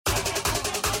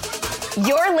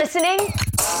You're listening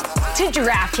to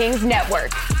DraftKings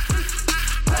Network.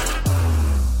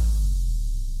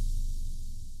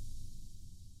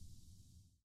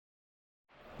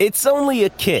 It's only a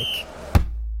kick,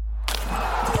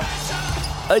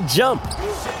 a jump,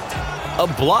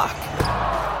 a block.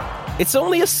 It's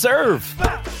only a serve.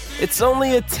 It's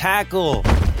only a tackle,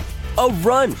 a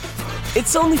run.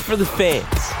 It's only for the fans.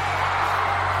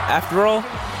 After all,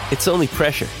 it's only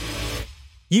pressure.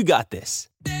 You got this.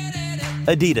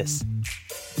 Adidas.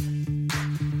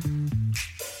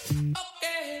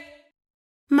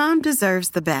 Mom deserves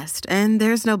the best, and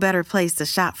there's no better place to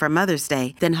shop for Mother's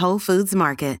Day than Whole Foods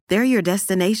Market. They're your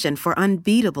destination for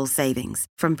unbeatable savings,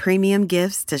 from premium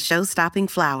gifts to show-stopping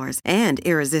flowers and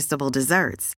irresistible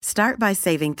desserts. Start by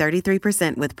saving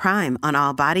 33% with Prime on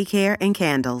all body care and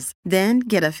candles. Then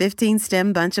get a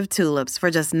 15-stem bunch of tulips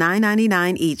for just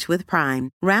 $9.99 each with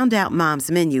Prime. Round out Mom's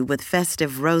menu with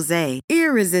festive rosé,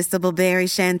 irresistible berry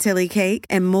chantilly cake,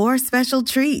 and more special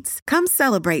treats. Come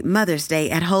celebrate Mother's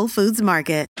Day at Whole Foods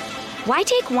Market. Why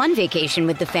take one vacation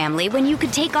with the family when you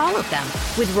could take all of them?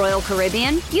 With Royal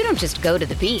Caribbean, you don't just go to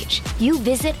the beach. You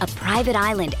visit a private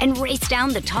island and race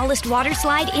down the tallest water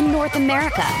slide in North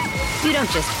America. You don't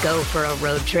just go for a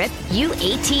road trip. You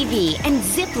ATV and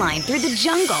zip line through the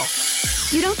jungle.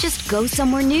 You don't just go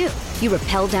somewhere new. You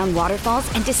rappel down waterfalls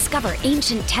and discover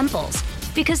ancient temples.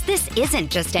 Because this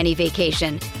isn't just any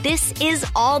vacation. This is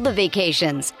all the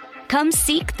vacations. Come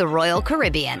seek the Royal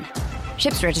Caribbean.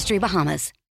 Ships Registry,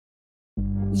 Bahamas.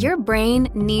 Your brain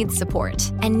needs support,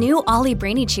 and new Ollie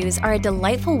Brainy Chews are a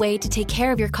delightful way to take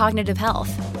care of your cognitive health.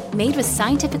 Made with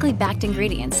scientifically backed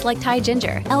ingredients like Thai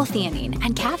ginger, L-theanine,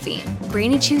 and caffeine,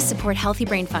 Brainy Chews support healthy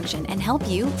brain function and help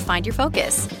you find your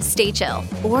focus, stay chill,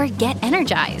 or get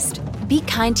energized. Be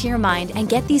kind to your mind and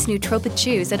get these nootropic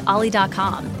chews at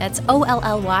ollie.com. That's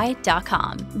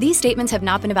OLLY.com. These statements have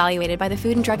not been evaluated by the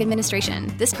Food and Drug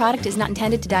Administration. This product is not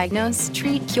intended to diagnose,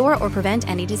 treat, cure, or prevent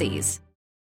any disease.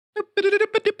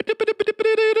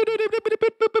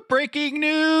 Breaking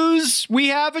news! We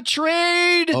have a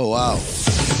trade! Oh, wow.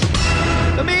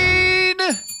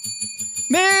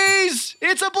 Maze!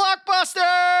 It's a blockbuster!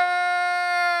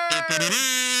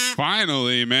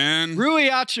 Finally, man. Rui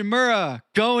Hachimura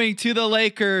going to the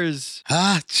Lakers.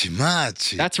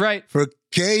 Hachimachi. That's right. For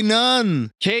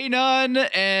K-Nun. K-Nun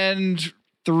and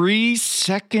 3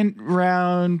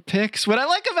 second-round picks. What I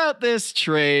like about this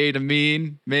trade,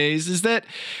 Maze, is that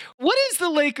what is the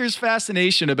Lakers'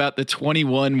 fascination about the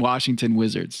 21 Washington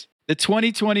Wizards? The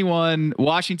 2021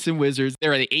 Washington Wizards,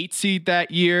 they're the 8th seed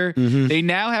that year. Mm-hmm. They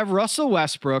now have Russell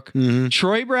Westbrook,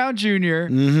 Troy Brown Jr.,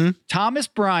 Thomas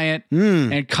Bryant,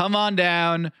 and come on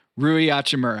down, Rui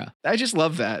Hachimura. I just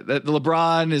love that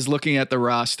LeBron is looking at the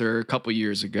roster a couple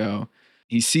years ago.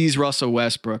 He sees Russell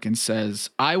Westbrook and says,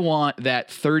 I want that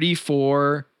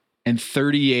 34 and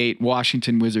 38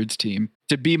 Washington Wizards team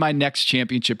to be my next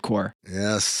championship core.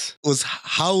 Yes. Was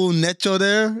Raul Neto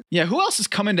there? Yeah, who else is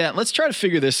coming down? Let's try to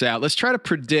figure this out. Let's try to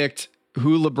predict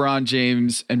who LeBron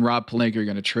James and Rob Pelinka are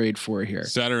going to trade for here.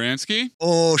 Satoransky?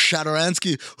 Oh,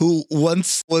 Satoransky, who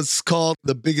once was called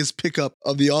the biggest pickup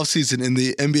of the offseason in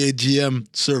the NBA GM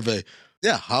survey.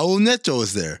 Yeah, Raul Neto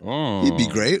is there. Oh. He'd be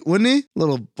great, wouldn't he?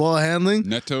 Little ball handling.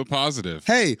 Neto positive.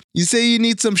 Hey, you say you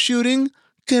need some shooting?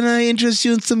 Can I interest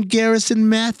you in some Garrison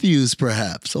Matthews,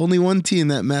 perhaps? Only one team,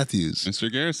 that Matthews.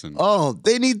 Mr. Garrison. Oh,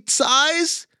 they need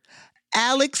size?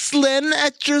 Alex Len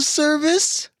at your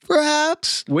service,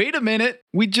 perhaps? Wait a minute.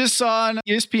 We just saw on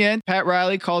ESPN, Pat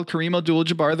Riley called Kareem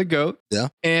Abdul-Jabbar the GOAT. Yeah.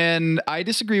 And I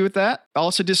disagree with that. I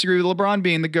also disagree with LeBron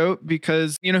being the GOAT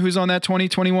because you know who's on that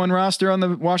 2021 roster on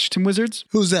the Washington Wizards?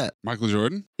 Who's that? Michael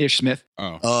Jordan? Ish Smith.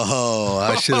 Oh,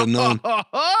 I should have known.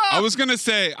 I was going to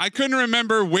say, I couldn't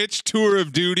remember which tour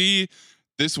of duty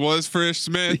this was for Ish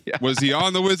Smith. Yeah. Was he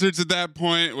on the Wizards at that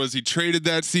point? Was he traded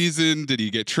that season? Did he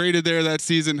get traded there that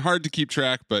season? Hard to keep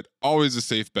track, but always a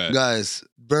safe bet. Guys,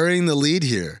 burying the lead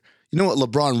here. You know what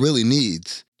LeBron really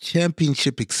needs?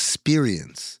 Championship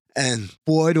experience. And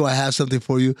boy, do I have something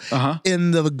for you.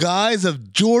 In the guise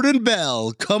of Jordan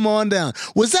Bell, come on down.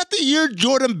 Was that the year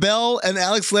Jordan Bell and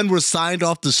Alex Len were signed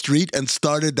off the street and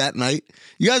started that night?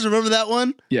 You guys remember that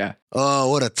one? Yeah. Oh,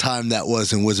 what a time that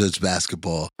was in Wizards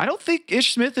basketball. I don't think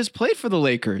Ish Smith has played for the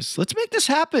Lakers. Let's make this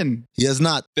happen. He has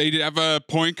not. They have a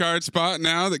point guard spot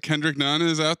now that Kendrick Nunn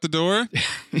is out the door.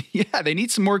 Yeah, they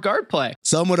need some more guard play.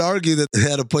 Some would argue that they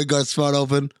had a point guard spot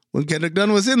open when Kendrick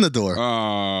Nunn was in the door.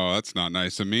 Oh, that's not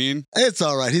nice of me. It's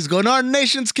all right. He's going to our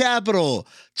nation's capital,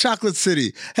 Chocolate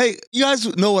City. Hey, you guys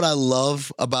know what I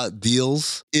love about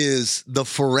deals is the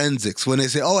forensics. When they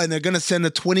say, oh, and they're going to send a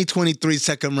 2023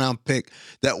 second round pick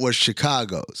that was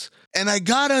Chicago's. And I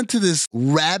got onto this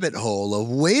rabbit hole of,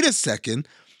 wait a second,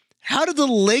 how did the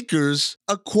Lakers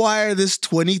acquire this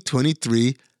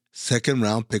 2023 second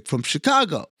round pick from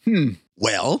Chicago?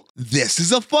 Well, this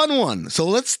is a fun one. So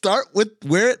let's start with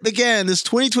where it began. This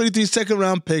 2023 second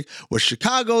round pick was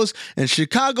Chicago's, and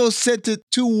Chicago sent it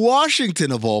to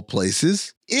Washington, of all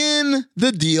places, in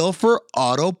the deal for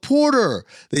Otto Porter.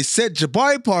 They sent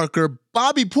Jabari Parker,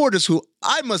 Bobby Portis, who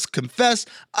I must confess,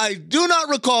 I do not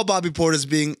recall Bobby Portis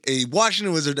being a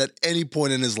Washington Wizard at any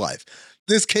point in his life.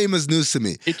 This came as news to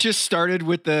me. It just started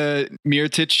with the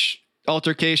Mirotic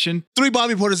altercation. 3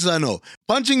 Bobby Portis I know.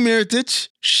 Punching Mirotic,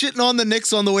 shitting on the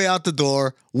Knicks on the way out the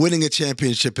door, winning a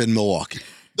championship in Milwaukee.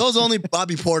 Those only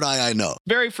Bobby Portis I know.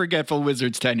 Very forgetful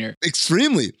Wizards tenure.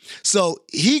 Extremely. So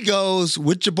he goes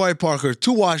with Jabari Parker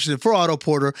to Washington for Otto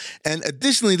Porter. And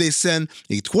additionally, they send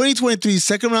a 2023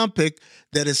 second round pick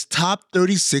that is top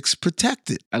 36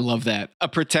 protected. I love that. A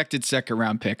protected second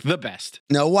round pick. The best.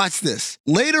 Now watch this.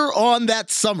 Later on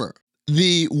that summer,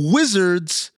 the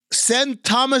Wizards send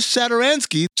Thomas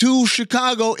Satoransky to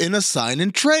Chicago in a sign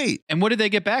and trade. And what did they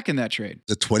get back in that trade?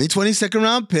 The 2020 second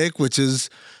round pick, which is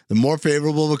the more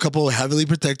favorable of a couple of heavily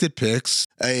protected picks,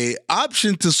 a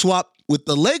option to swap with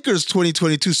the Lakers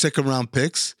 2022 second round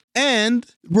picks, and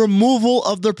removal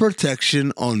of the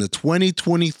protection on the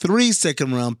 2023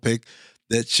 second round pick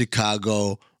that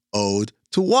Chicago owed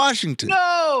to Washington.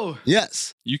 No!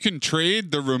 Yes. You can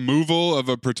trade the removal of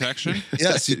a protection?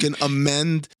 Yes, you can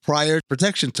amend prior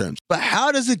protection terms. But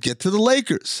how does it get to the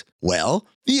Lakers? Well,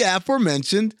 the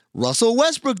aforementioned Russell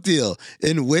Westbrook deal,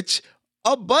 in which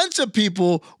a bunch of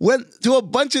people went to a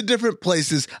bunch of different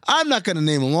places. I'm not going to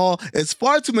name them all. It's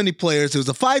far too many players. It was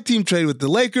a 5-team trade with the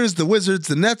Lakers, the Wizards,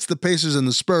 the Nets, the Pacers, and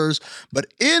the Spurs.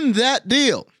 But in that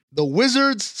deal, the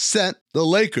Wizards sent the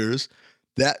Lakers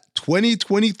that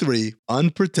 2023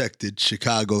 unprotected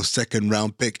Chicago second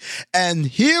round pick. And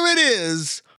here it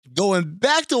is, going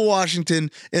back to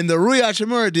Washington in the Rui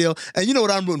Hachimura deal. And you know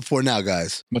what I'm rooting for now,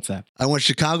 guys? What's that? I want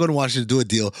Chicago and Washington to do a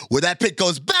deal where that pick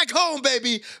goes back home,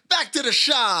 baby, back to the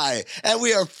Chi. And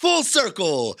we are full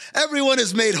circle. Everyone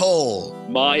is made whole.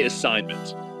 My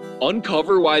assignment: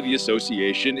 uncover why the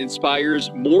association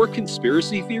inspires more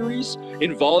conspiracy theories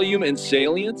in volume and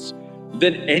salience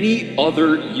than any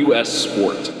other U.S.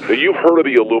 sport. So you've heard of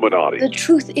the Illuminati. The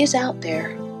truth is out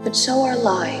there, but so are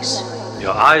lies.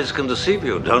 Your eyes can deceive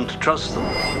you. Don't trust them.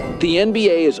 The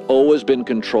NBA has always been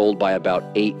controlled by about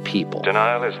 8 people.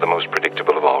 Denial is the most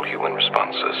predictable of all human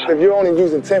responses. If you're only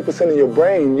using 10% of your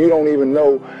brain, you don't even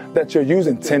know that you're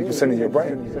using 10% of your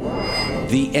brain.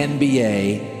 The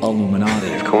NBA Illuminati.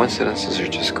 If coincidences are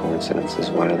just coincidences,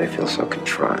 why do they feel so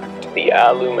contrived? The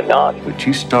Illuminati. But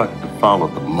you start to follow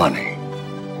the money,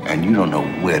 and you don't know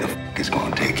where the it's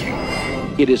going to take you.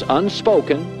 It is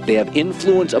unspoken. They have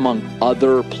influence among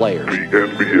other players. The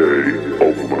NBA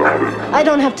Illuminati. I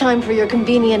don't have time for your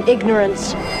convenient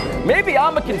ignorance. Maybe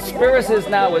I'm a conspiracist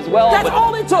now as well. That's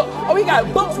all it took. Oh, we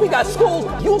got books, we got schools.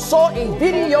 You saw a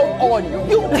video on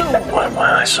YouTube. Why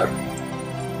my eyes, sir?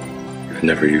 You've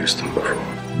never used them before.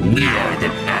 We are the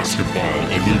basketball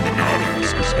Illuminati.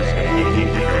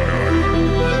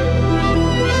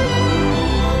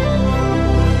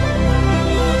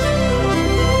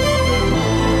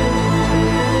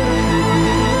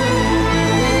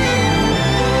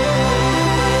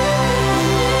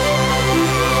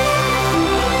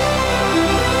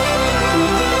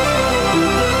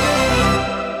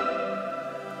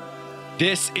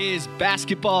 This is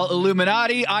Basketball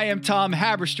Illuminati. I am Tom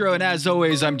Haberstroh, and as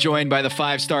always, I'm joined by the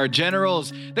 5-star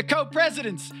generals, the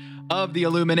co-presidents of the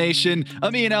Illumination,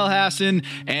 Amin El Hassan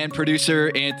and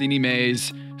producer Anthony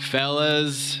Mays.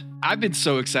 Fellas, I've been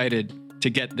so excited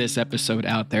to get this episode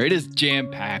out there. It is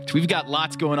jam-packed. We've got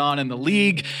lots going on in the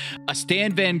league. A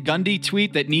Stan Van Gundy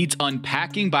tweet that needs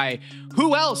unpacking by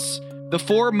who else? The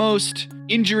foremost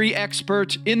injury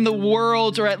expert in the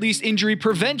world, or at least injury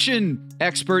prevention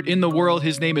expert in the world.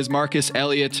 His name is Marcus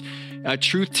Elliott, a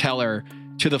truth teller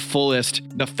to the fullest,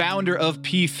 the founder of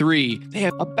P3. They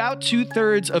have about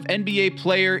 2/3 of NBA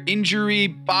player injury,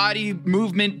 body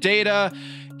movement data.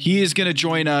 He is going to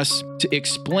join us to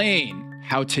explain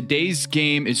how today's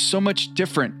game is so much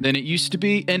different than it used to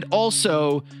be, and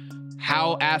also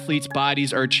how athletes'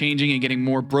 bodies are changing and getting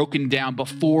more broken down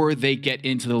before they get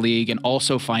into the league, and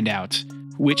also find out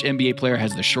which NBA player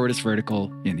has the shortest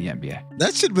vertical in the NBA.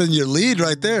 That should have been your lead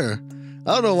right there.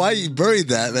 I don't know why you buried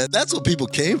that, man. That's what people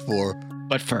came for.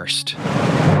 But first,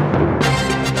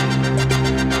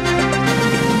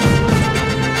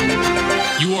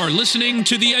 you are listening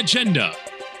to The Agenda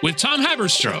with Tom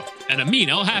Haberstroh and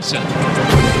Amin El Hassan.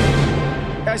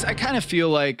 Guys, I kind of feel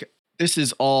like this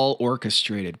is all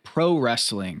orchestrated. Pro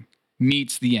wrestling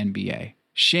meets the NBA.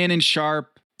 Shannon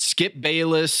Sharpe, Skip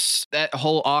Bayless, that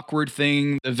whole awkward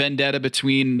thing, the vendetta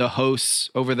between the hosts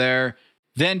over there.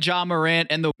 Then Ja Morant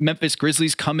and the Memphis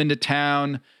Grizzlies come into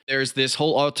town. There's this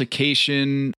whole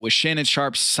altercation with Shannon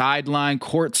Sharpe's sideline,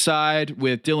 courtside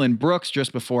with Dylan Brooks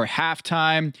just before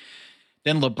halftime.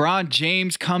 Then LeBron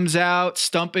James comes out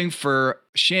stumping for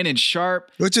Shannon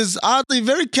Sharpe. Which is oddly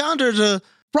very counter to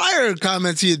prior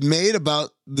comments he had made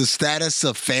about the status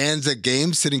of fans at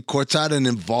games sitting courtside and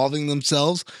involving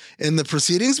themselves in the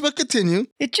proceedings, but continue.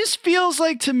 It just feels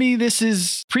like to me this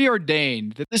is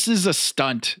preordained, that this is a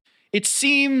stunt. It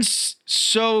seems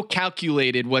so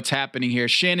calculated what's happening here.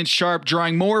 Shannon Sharpe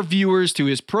drawing more viewers to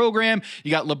his program.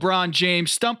 You got LeBron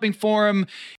James stumping for him.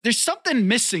 There's something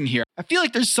missing here. I feel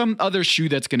like there's some other shoe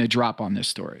that's going to drop on this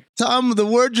story. Tom, the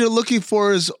word you're looking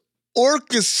for is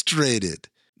orchestrated.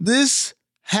 This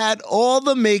had all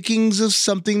the makings of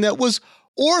something that was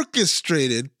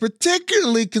orchestrated,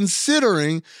 particularly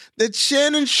considering that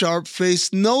Shannon Sharpe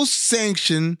faced no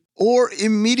sanction or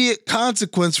immediate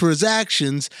consequence for his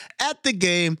actions at the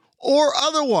game or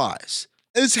otherwise.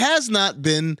 This has not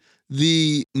been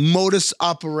the modus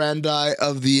operandi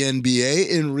of the NBA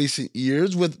in recent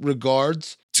years with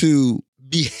regards to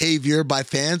behavior by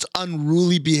fans,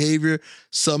 unruly behavior,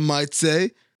 some might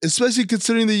say, especially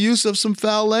considering the use of some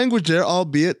foul language there,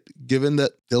 albeit given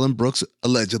that Dylan Brooks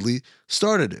allegedly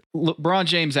started it. LeBron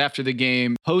James, after the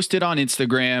game, posted on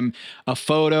Instagram a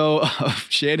photo of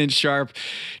Shannon Sharpe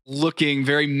looking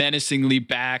very menacingly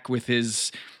back with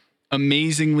his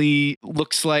amazingly,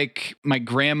 looks like my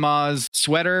grandma's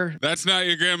sweater. That's not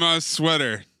your grandma's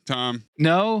sweater, Tom.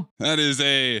 No? That is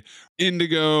a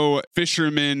indigo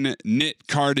fisherman knit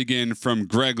cardigan from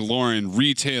Greg Lauren,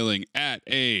 retailing at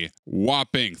a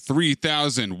whopping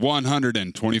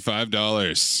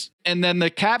 $3,125. And then the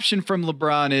caption from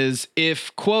LeBron is,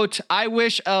 if, quote, I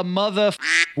wish a mother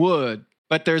would,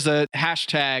 but there's a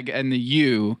hashtag and the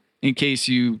U, in case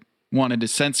you wanted to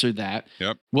censor that,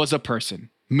 was a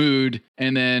person, mood,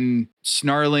 and then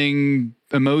snarling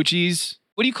emojis.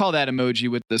 What do you call that emoji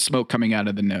with the smoke coming out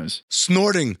of the nose?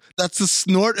 Snorting. That's the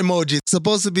snort emoji. It's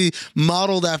supposed to be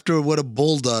modeled after what a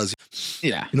bull does.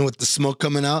 Yeah. You know, with the smoke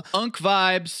coming out? Unk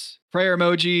vibes, prayer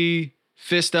emoji,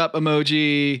 fist up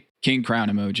emoji, king crown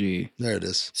emoji. There it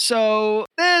is. So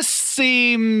this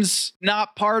seems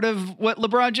not part of what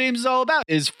LeBron James is all about.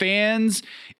 Is fans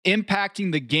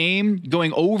impacting the game,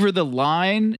 going over the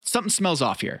line? Something smells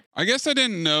off here. I guess I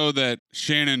didn't know that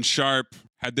Shannon Sharpe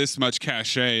had this much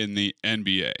cachet in the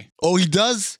NBA. Oh, he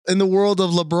does in the world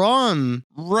of LeBron.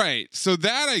 Right. So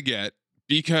that I get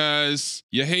because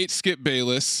you hate Skip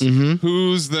Bayless,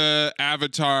 who's the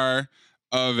avatar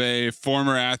of a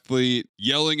former athlete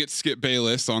yelling at Skip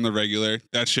Bayless on the regular.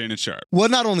 That's Shannon Sharpe. Well,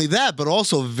 not only that, but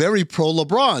also very pro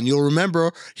LeBron. You'll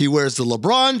remember he wears the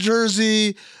LeBron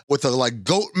jersey with a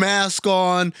goat mask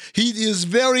on. He is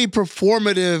very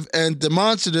performative and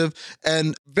demonstrative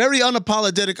and very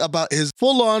unapologetic about his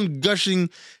full-on gushing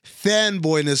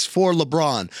fanboyness for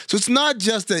LeBron. So it's not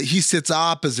just that he sits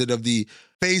opposite of the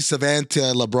face of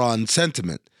anti-LeBron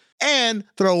sentiment. And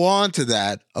throw on to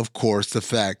that, of course, the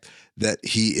fact that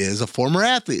he is a former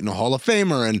athlete and a Hall of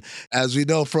Famer. And as we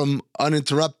know from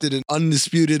Uninterrupted and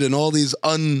Undisputed and all these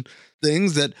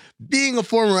things, that being a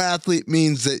former athlete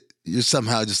means that you're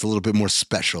somehow just a little bit more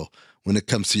special when it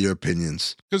comes to your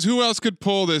opinions. Because who else could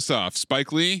pull this off?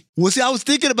 Spike Lee? Well, see, I was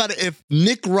thinking about it. If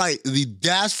Nick Wright, the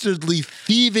dastardly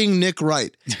thieving Nick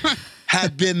Wright,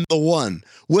 had been the one,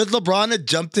 with LeBron had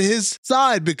jumped to his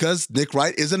side because Nick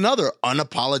Wright is another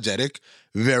unapologetic,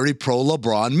 very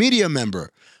pro-LeBron media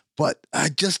member. But I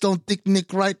just don't think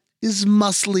Nick Wright is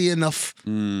muscly enough.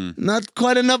 Not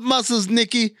quite enough muscles,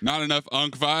 Nicky. Not enough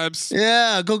unk vibes?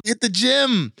 Yeah, go hit the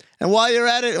gym. And while you're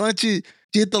at it, why don't you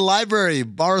hit the library,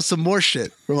 borrow some more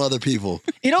shit from other people?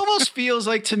 It almost feels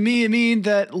like to me,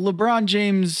 that LeBron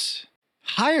James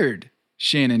hired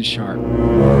Shannon Sharpe.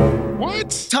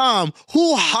 What? Tom,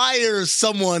 who hires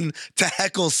someone to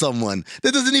heckle someone?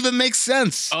 That doesn't even make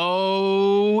sense.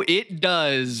 Oh, it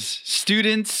does.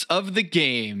 Students of the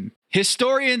game,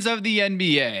 historians of the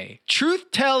NBA,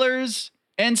 truth tellers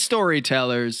and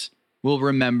storytellers will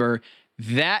remember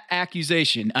that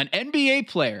accusation. An NBA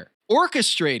player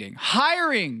orchestrating,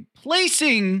 hiring,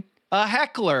 placing a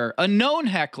heckler, a known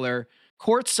heckler,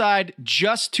 courtside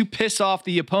just to piss off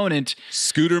the opponent.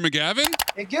 Scooter McGavin?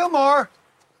 Hey, Gilmore.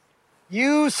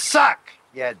 You suck,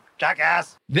 you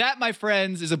jackass. That, my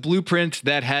friends, is a blueprint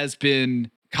that has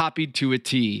been copied to a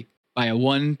T by a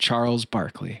one Charles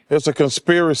Barkley. It's a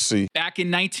conspiracy. Back in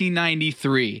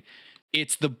 1993,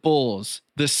 it's the Bulls,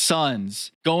 the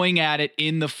Suns, going at it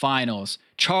in the finals.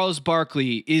 Charles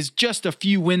Barkley is just a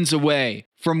few wins away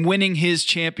from winning his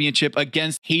championship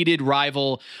against hated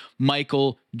rival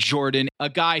Michael Jordan, a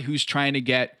guy who's trying to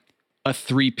get a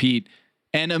three-peat.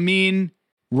 And Amin,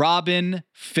 Robin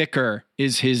Ficker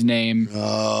is his name.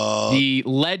 The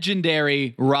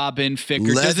legendary Robin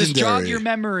Ficker. Does this jog your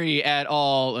memory at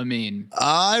all, Amin?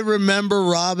 I remember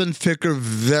Robin Ficker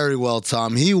very well,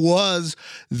 Tom. He was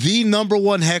the number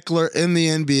one heckler in the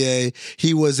NBA.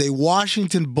 He was a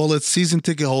Washington Bullets season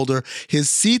ticket holder. His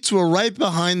seats were right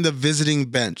behind the visiting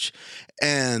bench.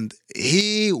 And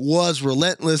he was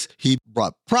relentless. He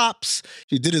brought props.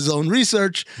 He did his own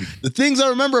research. The things I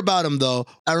remember about him, though,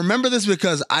 I remember this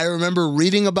because I remember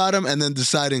reading about him and then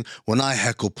deciding, when I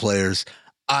heckle players,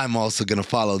 I'm also going to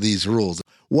follow these rules.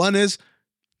 One is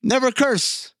never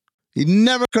curse. He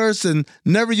never cursed and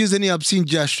never used any obscene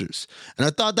gestures. And I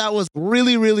thought that was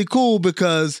really, really cool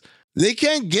because they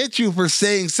can't get you for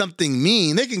saying something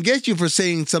mean. They can get you for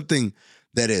saying something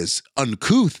that is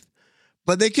uncouth.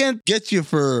 But they can't get you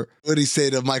for what he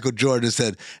said to Michael Jordan.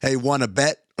 Said, hey, want to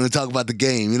bet? I'm going to talk about the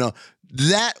game. You know,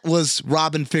 that was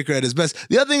Robin Ficker at his best.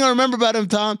 The other thing I remember about him,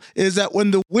 Tom, is that when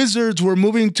the Wizards were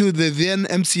moving to the then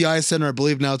MCI Center, I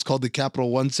believe now it's called the Capital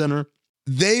One Center,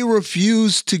 they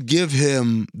refused to give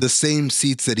him the same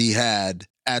seats that he had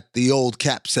at the old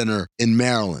Cap Center in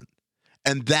Maryland.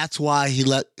 And that's why he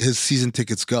let his season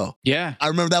tickets go. Yeah. I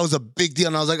remember that was a big deal.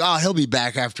 And I was like, oh, he'll be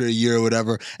back after a year or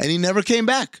whatever. And he never came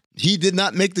back. He did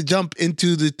not make the jump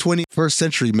into the 21st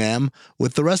century, ma'am,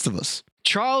 with the rest of us.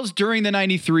 Charles, during the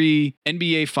 93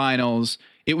 NBA Finals,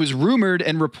 it was rumored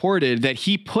and reported that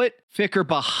he put Ficker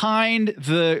behind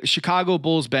the Chicago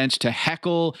Bulls bench to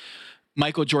heckle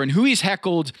Michael Jordan, who he's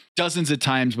heckled dozens of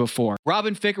times before.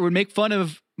 Robin Ficker would make fun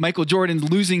of Michael Jordan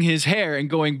losing his hair and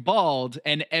going bald.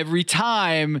 And every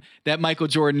time that Michael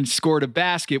Jordan scored a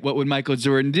basket, what would Michael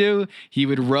Jordan do? He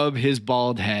would rub his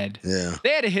bald head. Yeah.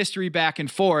 They had a history back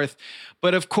and forth.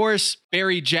 But of course,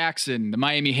 Barry Jackson, the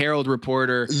Miami Herald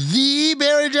reporter. The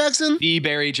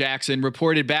Barry Jackson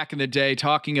reported back in the day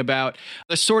talking about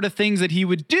the sort of things that he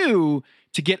would do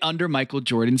to get under Michael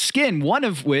Jordan's skin. One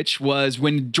of which was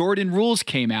when Jordan Rules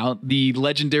came out, the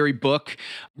legendary book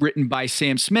written by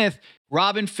Sam Smith.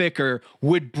 Robin Ficker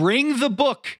would bring the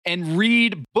book and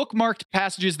read bookmarked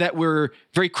passages that were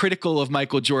very critical of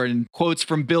Michael Jordan, quotes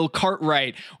from Bill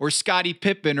Cartwright or Scottie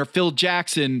Pippen or Phil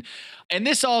Jackson. And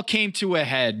this all came to a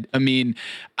head. I mean,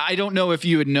 I don't know if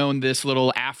you had known this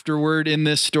little afterword in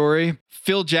this story.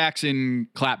 Phil Jackson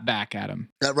clapped back at him.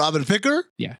 At Robin Ficker?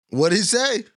 Yeah. What'd he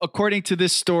say? According to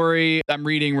this story I'm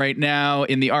reading right now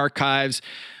in the archives,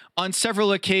 on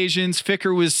several occasions,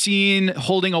 Ficker was seen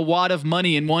holding a wad of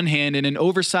money in one hand and an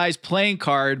oversized playing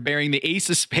card bearing the ace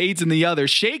of spades in the other,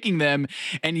 shaking them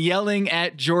and yelling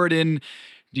at Jordan,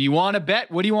 do you want to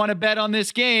bet? What do you want to bet on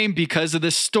this game? Because of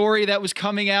the story that was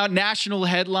coming out, national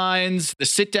headlines, the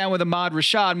sit down with Ahmad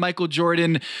Rashad, Michael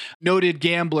Jordan, noted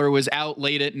gambler, was out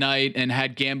late at night and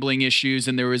had gambling issues.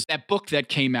 And there was that book that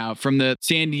came out from the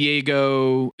San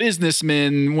Diego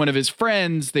businessman, one of his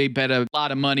friends. They bet a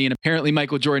lot of money. And apparently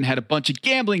Michael Jordan had a bunch of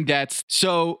gambling debts.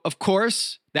 So, of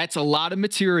course, that's a lot of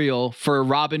material for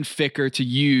Robin Ficker to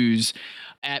use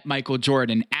at Michael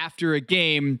Jordan. After a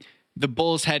game, the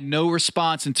Bulls had no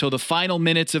response until the final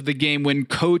minutes of the game when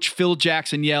Coach Phil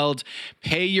Jackson yelled,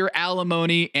 pay your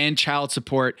alimony and child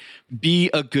support. Be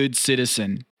a good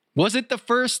citizen. Was it the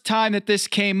first time that this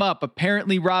came up?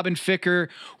 Apparently, Robin Ficker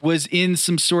was in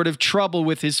some sort of trouble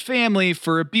with his family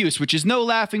for abuse, which is no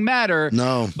laughing matter.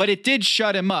 No. But it did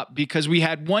shut him up because we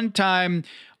had one time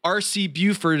R.C.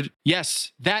 Buford,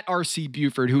 yes, that R.C.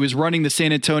 Buford, who was running the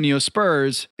San Antonio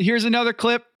Spurs. Here's another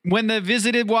clip. When they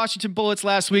visited Washington Bullets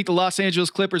last week, the Los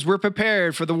Angeles Clippers were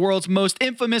prepared for the world's most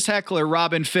infamous heckler,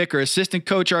 Robin Ficker. Assistant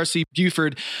coach R.C.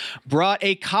 Buford brought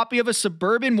a copy of a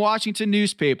suburban Washington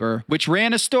newspaper, which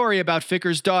ran a story about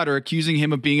Ficker's daughter accusing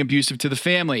him of being abusive to the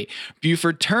family.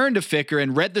 Buford turned to Ficker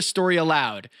and read the story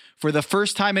aloud. For the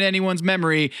first time in anyone's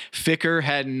memory, Ficker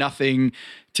had nothing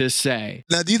to say.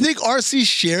 Now, do you think R.C.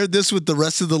 shared this with the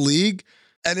rest of the league?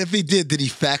 And if he did he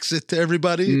fax it to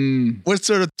everybody? What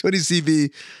sort of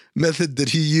 20CV method did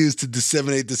he use to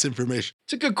disseminate this information?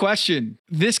 It's a good question.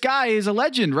 This guy is a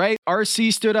legend, right?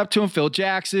 RC stood up to him, Phil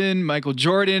Jackson, Michael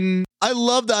Jordan. I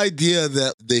love the idea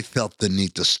that they felt the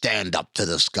need to stand up to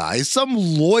this guy. Some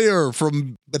lawyer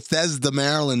from Bethesda,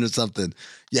 Maryland or something.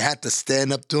 You had to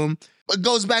stand up to him. It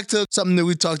goes back to something that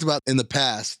we talked about in the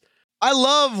past. I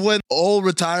love when old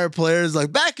retired players,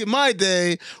 like back in my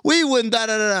day, we wouldn't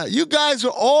da-da-da-da. You guys were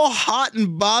all hot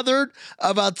and bothered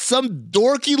about some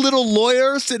dorky little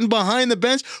lawyer sitting behind the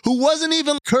bench who wasn't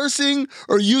even cursing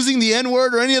or using the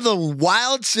N-word or any of the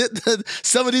wild shit that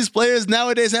some of these players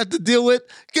nowadays have to deal with.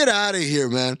 Get out of here,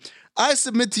 man. I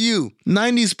submit to you,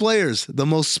 90s players, the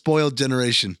most spoiled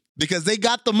generation. Because they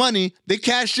got the money, they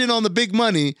cashed in on the big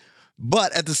money,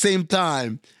 but at the same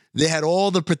time, they had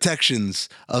all the protections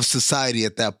of society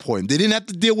at that point. They didn't have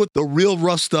to deal with the real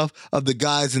rough stuff of the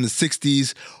guys in the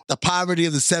 60s, the poverty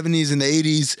of the 70s and the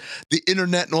 80s, the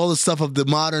internet and all the stuff of the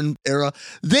modern era.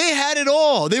 They had it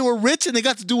all. They were rich and they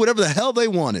got to do whatever the hell they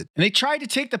wanted. And they tried to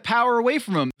take the power away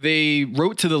from him. They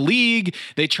wrote to the league.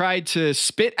 They tried to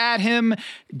spit at him.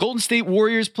 Golden State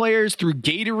Warriors players threw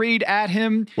Gatorade at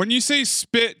him. When you say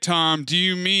spit, Tom, do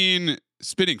you mean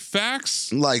spitting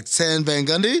facts? Like Stan Van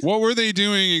Gundy? What were they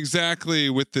doing exactly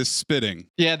with this spitting?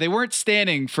 Yeah, they weren't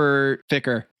standing for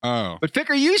Ficker. Oh. But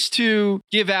Ficker used to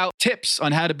give out tips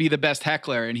on how to be the best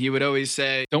heckler. And he would always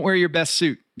say, don't wear your best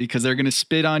suit because they're going to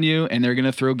spit on you and they're going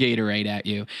to throw Gatorade at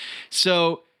you.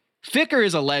 So Ficker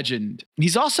is a legend.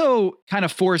 He's also kind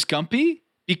of Forrest Gumpy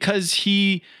because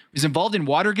he was involved in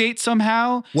Watergate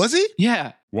somehow. Was he?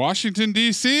 Yeah. Washington,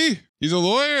 D.C.? He's a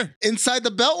lawyer. Inside the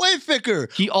Beltway,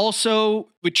 Ficker. He also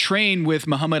would train with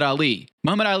Muhammad Ali.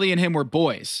 Muhammad Ali and him were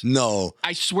boys. No.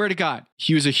 I swear to God,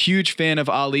 he was a huge fan of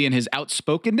Ali and his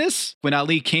outspokenness. When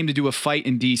Ali came to do a fight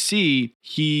in D.C.,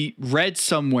 he read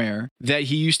somewhere that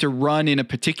he used to run in a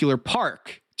particular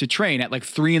park to train. At like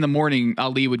 3 a.m,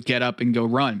 Ali would get up and go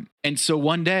run. And so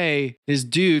one day, his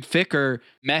dude, Ficker,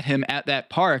 met him at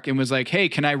that park and was like, hey,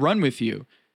 can I run with you?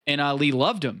 And Ali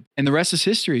loved him. And the rest is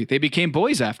history. They became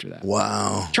boys after that.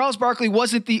 Wow. Charles Barkley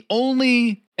wasn't the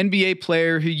only NBA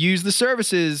player who used the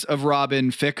services of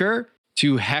Robin Ficker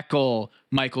to heckle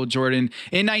Michael Jordan.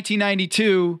 In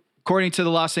 1992, according to the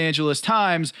Los Angeles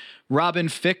Times, Robin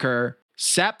Ficker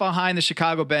sat behind the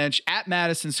Chicago bench at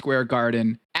Madison Square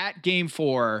Garden at Game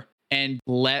 4 and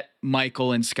let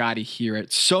Michael and Scottie hear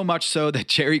it. So much so that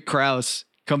Jerry Krause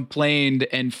complained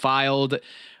and filed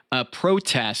a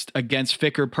protest against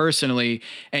Ficker personally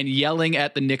and yelling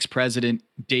at the Knicks president,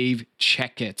 Dave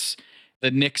Checketts. The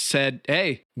Knicks said,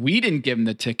 hey, we didn't give him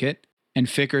the ticket. And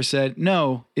Ficker said,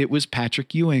 no, it was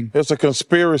Patrick Ewing. It's a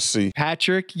conspiracy.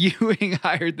 Patrick Ewing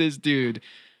hired this dude,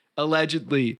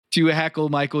 allegedly, to heckle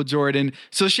Michael Jordan.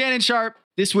 So Shannon Sharp,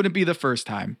 this wouldn't be the first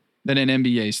time that an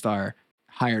NBA star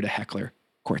hired a heckler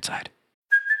courtside.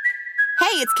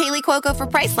 Hey, it's Kaylee Cuoco for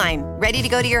Priceline. Ready to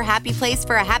go to your happy place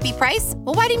for a happy price?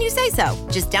 Well, why didn't you say so?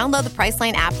 Just download the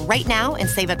Priceline app right now and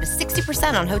save up to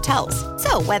 60% on hotels.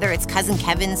 So whether it's Cousin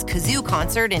Kevin's Kazoo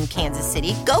Concert in Kansas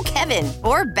City, go Kevin,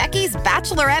 or Becky's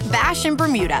Bachelorette Bash in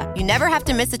Bermuda, you never have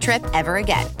to miss a trip ever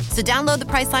again. So download the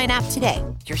Priceline app today.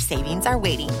 Your savings are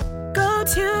waiting. Go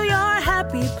to your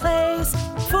happy place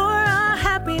for a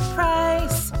happy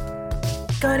price.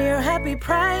 Go to your happy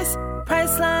price,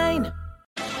 Priceline.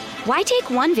 Why take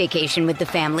one vacation with the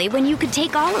family when you could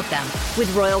take all of them?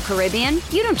 With Royal Caribbean,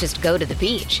 you don't just go to the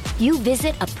beach. You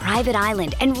visit a private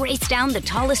island and race down the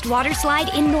tallest water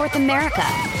slide in North America.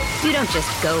 You don't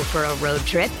just go for a road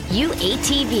trip. You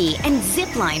ATV and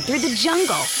zip line through the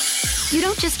jungle. You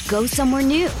don't just go somewhere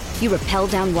new. You rappel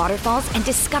down waterfalls and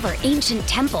discover ancient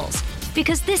temples.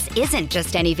 Because this isn't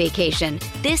just any vacation.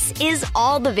 This is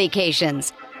all the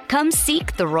vacations. Come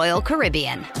seek the Royal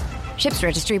Caribbean. Ships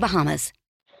Registry, Bahamas.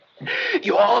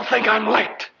 You all think I'm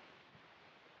late.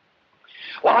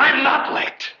 Well, I'm not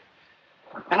late.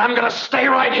 And I'm going to stay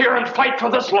right here and fight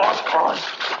for this lost cause,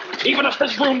 even if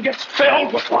this room gets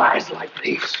filled with lies like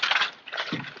these.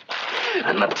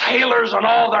 And the Taylors and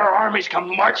all their armies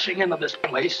come marching into this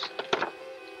place.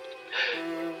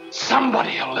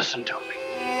 Somebody will listen to me.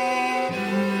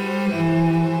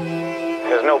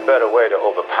 There's no better way to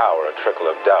overpower a trickle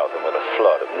of doubt than with a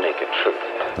flood of naked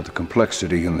truth. But the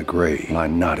complexity and the gray lie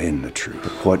not in the truth,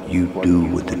 but what you do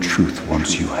with the truth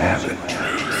once you have it.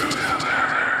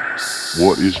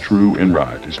 What is true and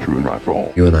right is true and right for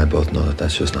all. You and I both know that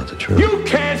that's just not the truth. You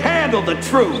can't handle the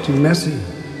truth. It's too messy.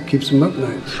 Keeps them up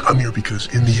nights. I'm here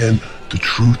because in the end, the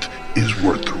truth is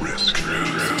worth the risk.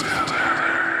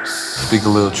 Speak a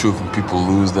little truth and people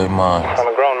lose their minds. I'm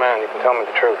a grown man, you can tell me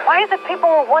the truth. Why is it people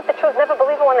who want the truth never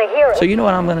believe it when they hear it? So you know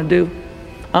what I'm going to do?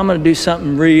 I'm going to do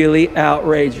something really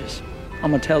outrageous.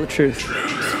 I'm going to tell the truth.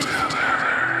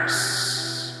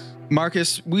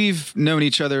 Marcus, we've known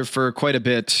each other for quite a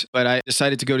bit, but I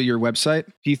decided to go to your website,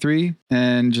 P3,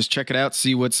 and just check it out,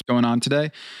 see what's going on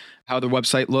today, how the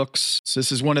website looks. So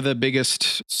this is one of the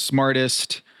biggest,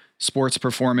 smartest sports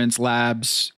performance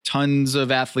labs. Tons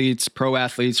of athletes, pro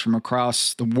athletes from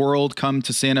across the world come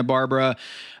to Santa Barbara,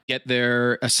 get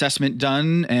their assessment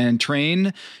done and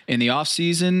train in the off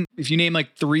season. If you name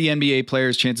like 3 NBA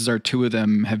players, chances are 2 of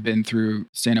them have been through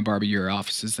Santa Barbara, your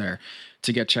offices there,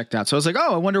 to get checked out. So I was like,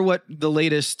 oh, I wonder what the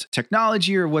latest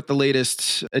technology or what the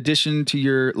latest addition to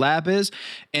your lab is.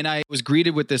 And I was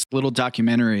greeted with this little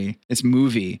documentary, this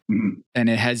movie, and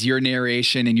it has your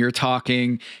narration and you're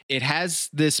talking. It has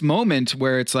this moment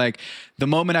where it's like the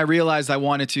moment I realized I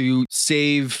wanted to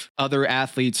save other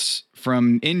athletes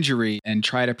from injury and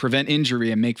try to prevent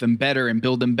injury and make them better and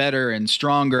build them better and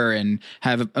stronger and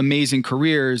have amazing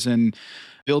careers and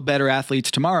build better athletes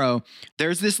tomorrow.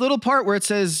 There's this little part where it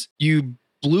says you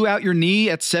blew out your knee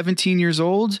at 17 years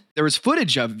old. There was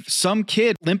footage of some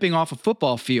kid limping off a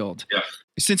football field. Yeah.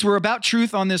 Since we're about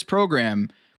truth on this program,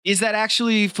 is that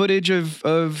actually footage of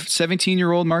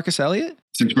 17-year-old Marcus Elliott?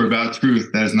 Since we're about truth,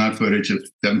 that is not footage of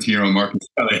 17-year-old Marcus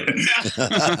Elliott.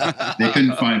 They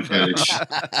couldn't find footage.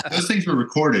 Those things were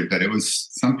recorded, but it was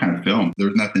some kind of film. There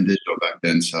was nothing digital back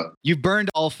then. So you've burned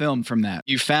all film from that.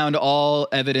 You found all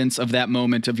evidence of that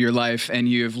moment of your life and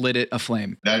you've lit it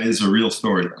aflame. That is a real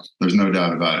story, though. There's no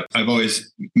doubt about it. I've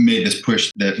always made this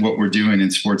push that what we're doing in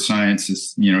sports science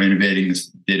is, innovating this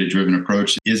data-driven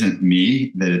approach isn't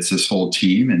me, that it's this whole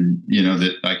team, and,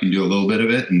 that I can do a little bit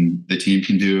of it and the team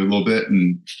can do a little bit,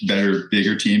 and better,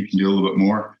 bigger team can do a little bit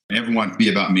more. I never want it to be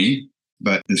about me,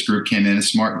 but this group came in, a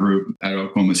smart group out of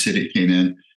Oklahoma City came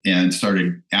in and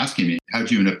started asking me, how'd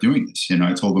you end up doing this?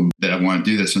 I told them that I wanted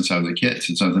to do this since I was a kid,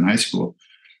 since I was in high school.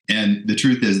 And the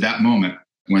truth is, that moment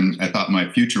when I thought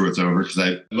my future was over, because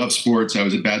I love sports, I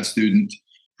was a bad student,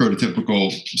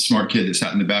 prototypical smart kid that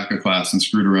sat in the back of class and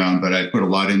screwed around, but I put a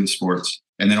lot into sports.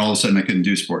 And then all of a sudden I couldn't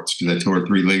do sports because I tore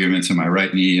 3 ligaments in my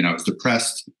right knee and I was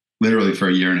depressed literally for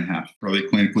a year and a half, probably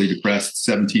clinically depressed,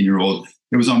 17-year-old.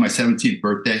 It was on my 17th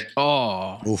birthday.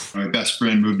 Oh, oof. My best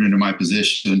friend moved into my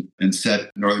position and set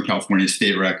Northern California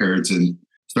state records and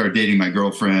started dating my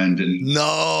girlfriend. And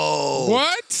no.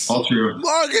 What? All true.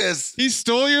 Marcus. He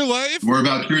stole your life? We're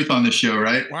about truth on this show,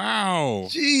 right? Wow.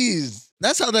 Jeez.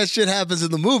 That's how that shit happens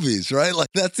in the movies, right? Like,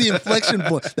 that's the inflection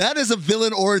point. That is a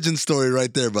villain origin story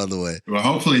right there, by the way. Well,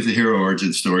 hopefully it's a hero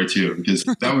origin story, too, because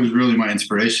that was really my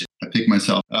inspiration. I picked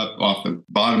myself up off the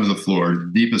bottom of the floor, the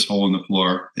deepest hole in the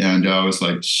floor, and I was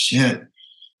like, shit,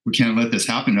 we can't let this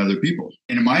happen to other people.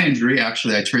 And in my injury,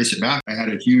 actually, I trace it back. I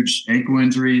had a huge ankle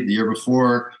injury the year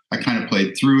before. I kind of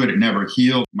played through it. It never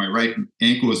healed. My right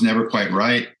ankle was never quite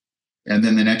right. And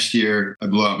then the next year I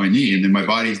blew out my knee, and then my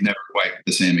body's never quite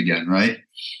the same again, right?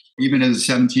 Even as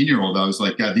a 17-year-old, I was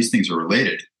like, God, these things are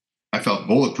related. I felt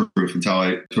bulletproof until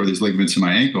I tore these ligaments in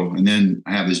my ankle. And then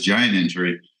I have this giant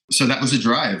injury. So that was a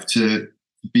drive to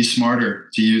be smarter,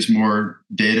 to use more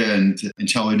data and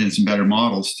intelligence and better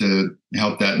models to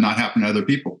help that not happen to other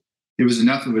people. It was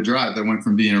enough of a drive that went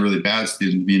from being a really bad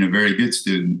student to being a very good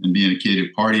student and being a kid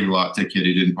who partied a lot to a kid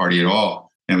who didn't party at all.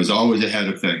 And was always ahead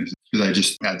of things because I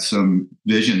just had some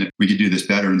vision that we could do this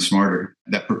better and smarter.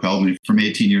 That propelled me from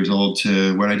 18 years old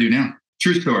to what I do now.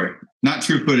 True story. Not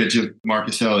true footage of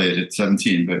Marcus Elliott at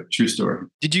 17, but true story.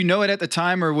 Did you know it at the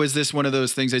time, or was this one of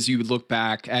those things as you look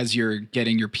back, as you're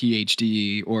getting your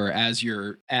PhD or as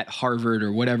you're at Harvard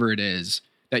or whatever it is,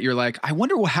 that you're like, I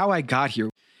wonder how I got here?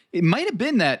 It might have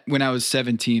been that when I was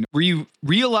 17. Were you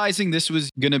realizing this was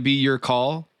going to be your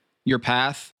call? Your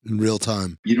path in real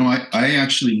time? I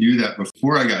actually knew that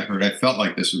before I got hurt. I felt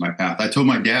like this was my path. I told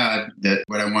my dad that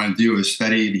what I wanted to do was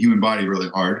study the human body really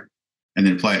hard and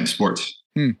then apply it in sports.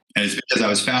 And it's because I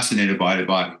was fascinated by the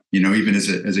body. Even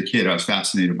as a kid, I was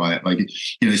fascinated by it. Like,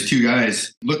 these 2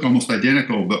 guys look almost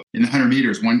identical, but in the 100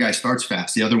 meters, one guy starts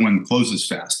fast, the other one closes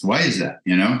fast. Why is that?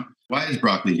 Why is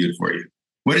broccoli good for you?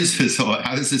 What is this?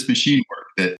 How does this machine work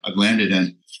that I've landed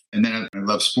in? And then I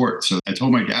love sports. So I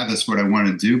told my dad that's what I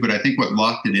wanted to do. But I think what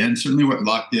locked it in, certainly what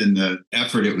locked in the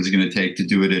effort it was going to take to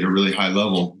do it at a really high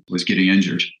level, was getting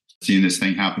injured. Seeing this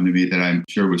thing happen to me that I'm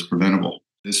sure was preventable.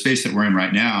 The space that we're in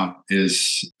right now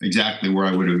is exactly where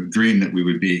I would have dreamed that we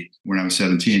would be when I was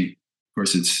 17. Of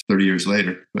course, it's 30 years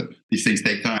later, but these things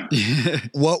take time.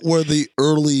 What were the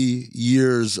early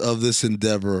years of this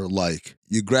endeavor like?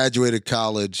 You graduated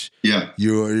college. Yeah.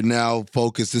 You're now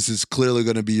focused. This is clearly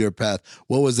going to be your path.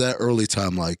 What was that early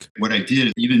time like? What I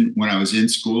did, even when I was in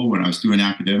school, when I was doing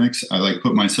academics, I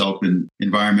put myself in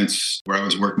environments where I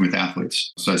was working with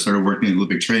athletes. So I started working at the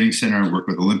Olympic Training Center. I worked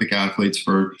with Olympic athletes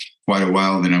for quite a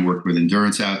while. Then I worked with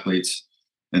endurance athletes,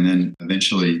 and then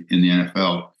eventually in the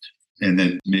NFL, and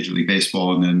then Major League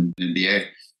Baseball, and then NBA.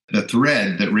 The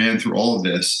thread that ran through all of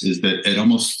this is that at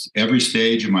almost every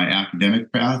stage of my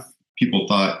academic path, people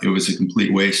thought it was a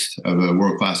complete waste of a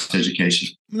world-class education.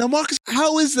 Now, Marcus,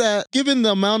 how is that, given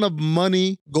the amount of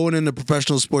money going into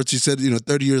professional sports? You said,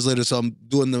 30 years later, so I'm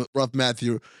doing the rough math.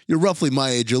 You're roughly my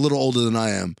age. You're a little older than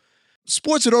I am.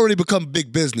 Sports had already become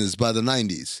big business by the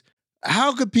 90s.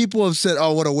 How could people have said,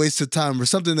 oh, what a waste of time, or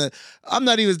something that I'm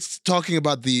not even talking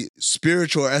about the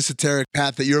spiritual or esoteric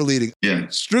path that you're leading? Yeah.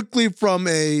 Strictly from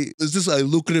is this a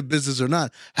lucrative business or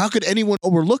not? How could anyone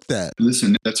overlook that?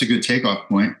 Listen, that's a good takeoff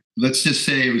point. Let's just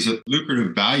say it was a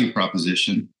lucrative value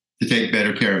proposition to take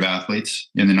better care of athletes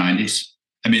in the 90s.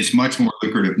 I mean, it's much more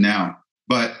lucrative now,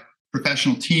 but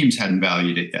professional teams hadn't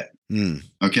valued it yet.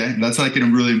 Okay. That's like a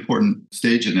really important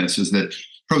stage in this, is that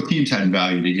pro teams hadn't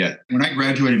valued it yet. When I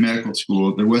graduated medical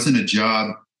school, there wasn't a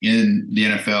job in the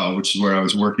NFL, which is where I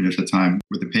was working at the time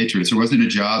with the Patriots. There wasn't a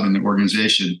job in the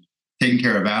organization taking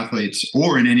care of athletes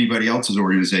or in anybody else's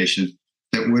organization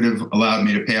that would have allowed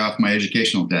me to pay off my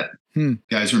educational debt.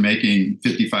 Guys were making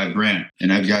 $55,000,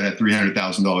 and I've got a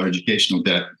 $300,000 educational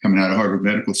debt coming out of Harvard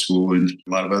Medical School and a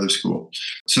lot of other schools.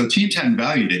 So teams hadn't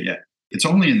valued it yet. It's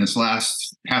only in this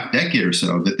last half decade or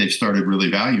so that they've started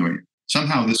really valuing it.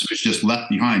 Somehow this was just left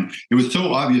behind. It was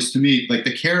so obvious to me, like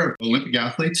the care of Olympic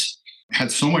athletes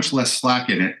had so much less slack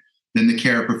in it than the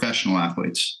care of professional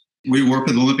athletes. We work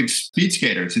with Olympic speed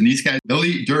skaters, and these guys, they'll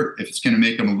eat dirt if it's going to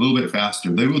make them a little bit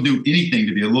faster. They will do anything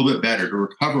to be a little bit better, to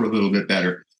recover a little bit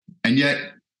better. And yet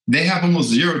they have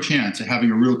almost zero chance of having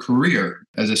a real career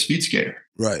as a speed skater.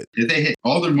 Right. If they hit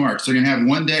all their marks, they're going to have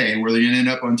one day where they're going to end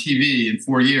up on TV in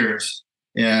 4 years.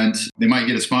 And they might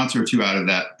get a sponsor or two out of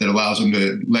that allows them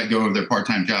to let go of their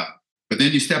part-time job. But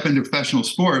then you step into professional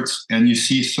sports and you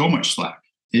see so much slack.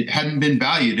 It hadn't been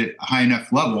valued at a high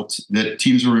enough level that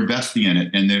teams were investing in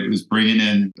it. And it was bringing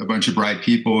in a bunch of bright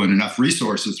people and enough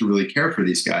resources to really care for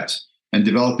these guys and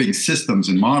developing systems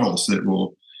and models that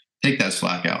will take that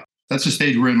slack out. That's the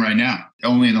stage we're in right now.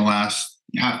 Only in the last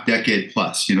half decade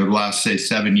plus, the last, say,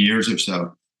 7 years or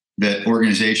so, that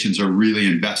organizations are really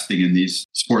investing in these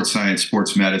sports science,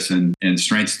 sports medicine, and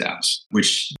strength staffs,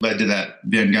 which led to that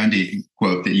Van Gundy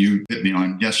quote that you hit me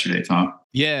on yesterday, Tom.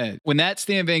 Yeah. When that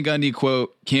Stan Van Gundy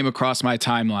quote came across my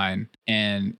timeline,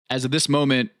 and as of this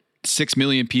moment, 6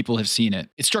 million people have seen it.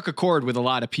 It struck a chord with a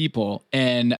lot of people.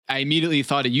 And I immediately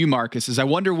thought of you, Marcus, as I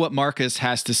wonder what Marcus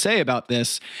has to say about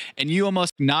this. And you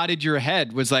almost nodded your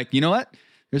head, was like, you know what?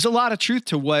 There's a lot of truth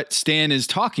to what Stan is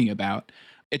talking about.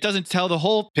 It doesn't tell the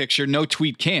whole picture. No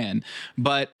tweet can.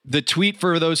 But the tweet,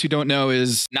 for those who don't know,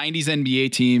 is 90s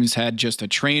NBA teams had just a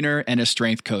trainer and a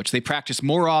strength coach. They practiced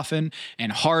more often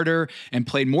and harder and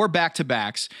played more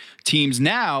back-to-backs. Teams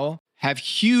now have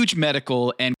huge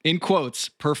medical and, in quotes,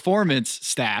 performance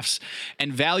staffs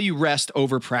and value rest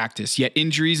over practice. Yet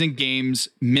injuries and games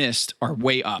missed are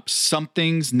way up.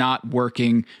 Something's not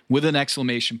working, with an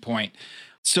exclamation point.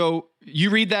 So you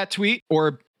read that tweet,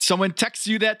 or someone texts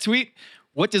you that tweet.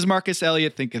 What does Marcus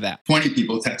Elliott think of that? 20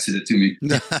 people texted it to me.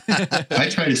 I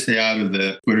try to stay out of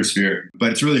the Twitter sphere,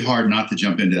 but it's really hard not to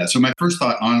jump into that. So my first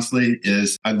thought, honestly,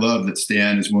 is I love that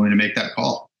Stan is willing to make that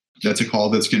call. That's a call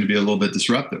that's going to be a little bit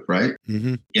disruptive, right?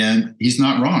 Mm-hmm. And he's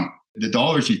not wrong. The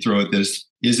dollars you throw at this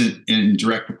isn't in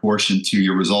direct proportion to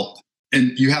your result.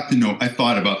 And you have to know, I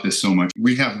thought about this so much.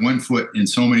 We have one foot in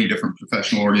so many different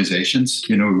professional organizations.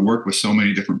 We work with so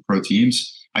many different pro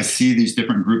teams. I see these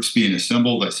different groups being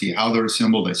assembled. I see how they're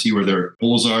assembled. I see where their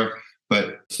goals are.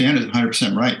 But Stan is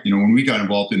 100% right. When we got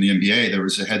involved in the NBA, there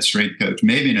was a head strength coach,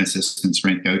 maybe an assistant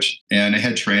strength coach, and a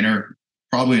head trainer,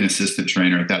 probably an assistant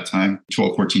trainer at that time,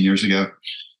 12, 14 years ago.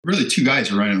 Really, two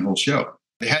guys are running the whole show.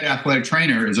 The head athletic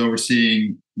trainer is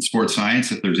overseeing sports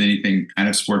science, if there's anything kind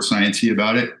of sports science-y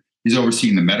about it. He's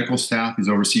overseeing the medical staff. He's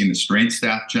overseeing the strength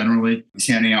staff generally. He's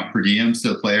handing out per diems to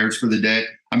the players for the day.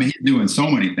 I mean, he's doing so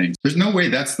many things. There's no way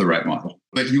that's the right model.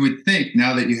 But you would think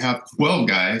now that you have 12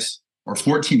 guys or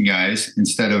 14 guys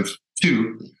instead of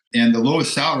 2, and the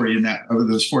lowest salary in that of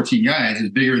those 14 guys is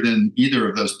bigger than either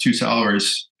of those 2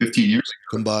 salaries 15 years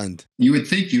ago combined, you would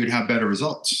think you would have better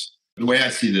results. The way I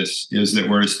see this is that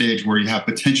we're at a stage where you have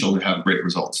potential to have great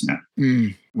results now.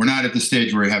 We're not at the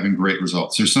stage where you're having great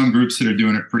results. There's some groups that are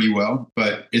doing it pretty well,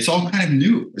 but it's all kind of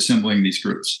new assembling these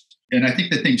groups. And I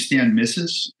think the thing Stan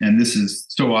misses, and this is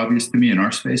so obvious to me in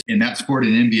our space, in that sport,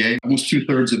 in NBA, almost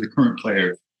 2/3 of the current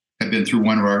players have been through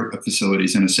one of our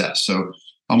facilities and assessed. So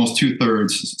almost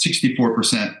 2/3,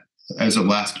 64% as of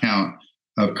last count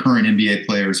of current NBA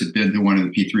players have been to one of the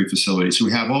P3 facilities. So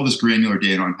we have all this granular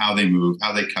data on how they move,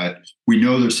 how they cut. We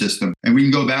know their system. And we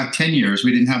can go back 10 years.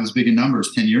 We didn't have as big a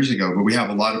numbers 10 years ago, but we have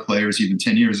a lot of players even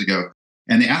 10 years ago.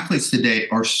 And the athletes today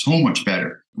are so much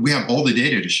better. We have all the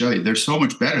data to show you. They're so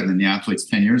much better than the athletes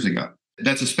 10 years ago.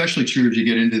 That's especially true as you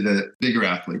get into the bigger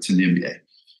athletes in the NBA. It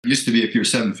used to be if you're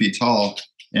 7 feet tall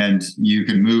and you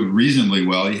can move reasonably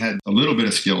well, you had a little bit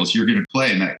of skills, you're going to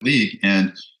play in that league.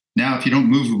 And now if you don't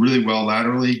move really well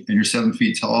laterally and you're 7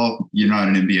 feet tall, you're not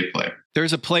an NBA player.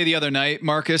 There's a play the other night,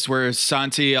 Marcus, where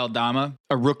Santi Aldama,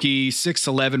 a rookie,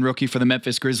 6'11" rookie for the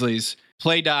Memphis Grizzlies,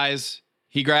 play dies.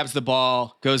 He grabs the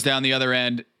ball, goes down the other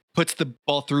end, puts the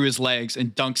ball through his legs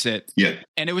and dunks it. Yeah.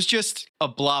 And it was just a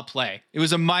blah play. It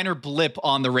was a minor blip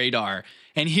on the radar.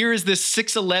 And here is this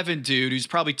 6'11" dude who's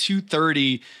probably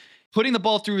 230 putting the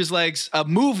ball through his legs, a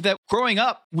move that growing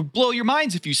up would blow your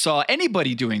minds if you saw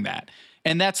anybody doing that.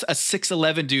 And that's a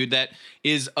 6'11" dude that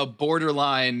is a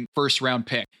borderline first-round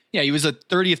pick. Yeah, he was a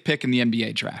 30th pick in the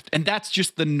NBA draft. And that's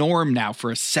just the norm now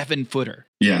for a 7-footer.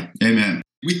 Yeah, amen.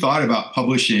 We thought about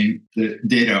publishing the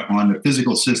data on the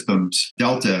physical systems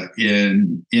delta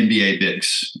in NBA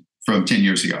bigs from 10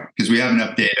 years ago, because we have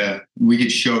enough data. We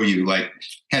could show you like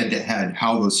head to head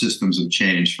how those systems have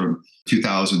changed from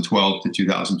 2012 to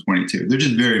 2022. They're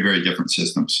just very, very different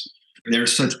systems. They're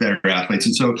such better athletes.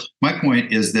 And so my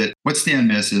point is that what Stan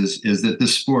misses is that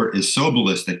this sport is so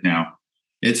ballistic now.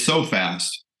 It's so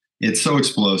fast. It's so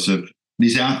explosive.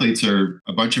 These athletes are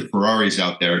a bunch of Ferraris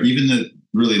out there, even the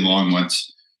really long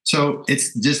ones. So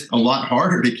it's just a lot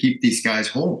harder to keep these guys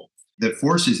whole. The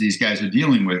forces these guys are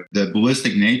dealing with, the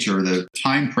ballistic nature, the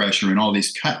time pressure and all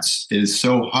these cuts is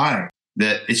so high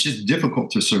that it's just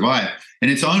difficult to survive. And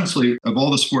it's honestly, of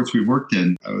all the sports we worked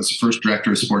in, I was the first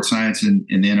director of sports science in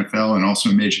the NFL and also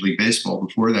in Major League Baseball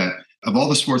before that. Of all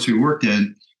the sports we worked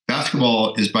in,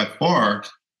 basketball is by far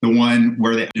the one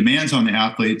where the demands on the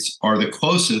athletes are the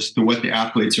closest to what the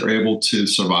athletes are able to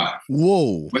survive.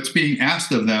 Whoa. What's being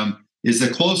asked of them is the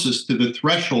closest to the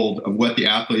threshold of what the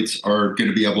athletes are going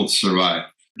to be able to survive.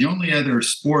 The only other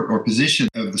sport or position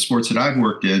of the sports that I've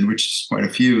worked in, which is quite a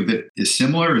few, that is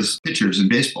similar is pitchers in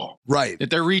baseball. Right. That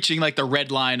they're reaching like the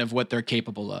red line of what they're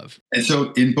capable of. And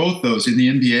so in both those, in the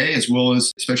NBA, as well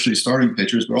as especially starting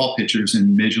pitchers, but all pitchers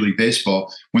in Major League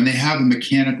Baseball, when they have a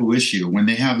mechanical issue, when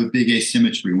they have a big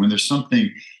asymmetry, when there's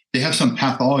something, they have some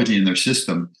pathology in their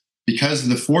system, because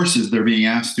the forces they're being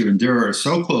asked to endure are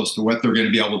so close to what they're going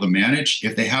to be able to manage.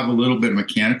 If they have a little bit of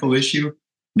mechanical issue,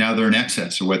 now they're in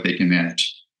excess of what they can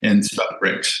manage. And stuff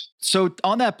breaks. So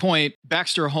on that point,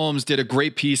 Baxter Holmes did a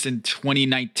great piece in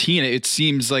 2019. It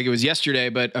seems like it was yesterday,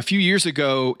 but a few years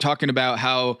ago, talking about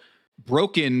how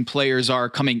broken players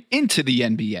are coming into the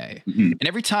NBA. Mm-hmm. And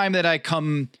every time that I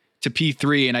come to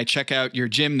P3 and I check out your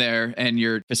gym there and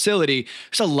your facility,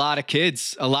 there's a lot of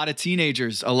kids, a lot of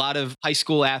teenagers, a lot of high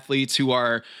school athletes who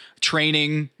are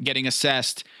training, getting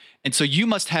assessed. And so you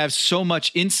must have so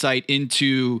much insight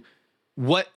into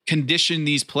what condition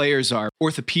these players are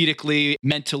orthopedically,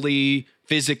 mentally,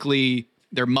 physically,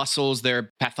 their muscles,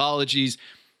 their pathologies,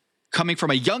 coming from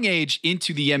a young age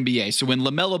into the NBA. So when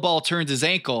LaMelo Ball turns his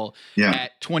ankle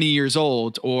at 20 years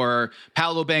old, or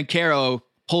Paolo Banchero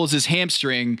pulls his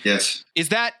hamstring, is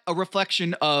that a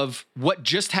reflection of what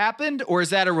just happened, or is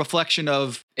that a reflection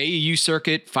of AAU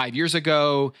circuit 5 years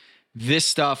ago? This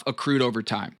stuff accrued over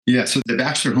time. Yeah. So the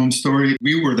Baxter Holmes story,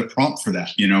 we were the prompt for that.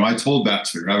 You know, I told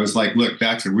Baxter, I was like, look,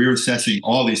 Baxter, we're assessing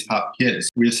all these top kids.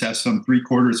 We assess some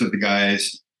 3/4 of the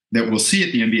guys that we'll see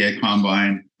at the NBA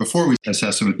Combine before we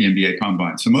assess them at the NBA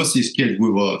Combine. So most of these kids we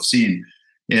will have seen.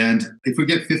 And if we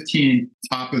get 15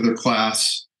 top of their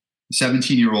class,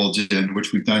 17-year-olds in,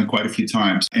 which we've done quite a few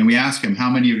times, and we ask them, how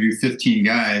many of you 15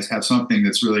 guys have something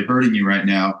that's really hurting you right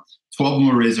now? 12 of them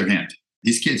will raise their hand.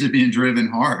 These kids are being driven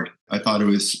hard. I thought it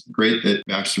was great that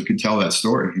Baxter could tell that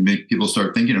story and make people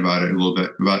start thinking about it a little bit,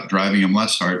 about driving them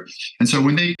less hard. And so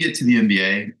when they get to the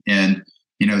NBA and,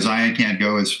 you know, Zion can't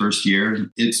go his first year,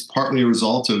 it's partly a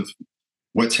result of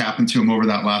what's happened to him over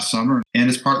that last summer. And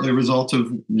it's partly a result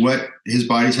of what his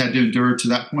body's had to endure to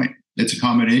that point. It's a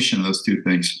combination of those two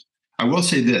things. I will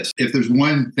say this, if there's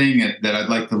one thing that I'd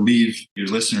like to leave your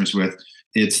listeners with,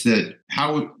 it's that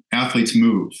how athletes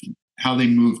move, how they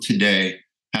move today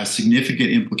has significant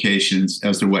implications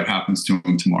as to what happens to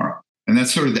them tomorrow. And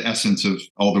that's sort of the essence of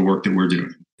all the work that we're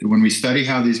doing. When we study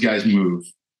how these guys move,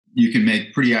 you can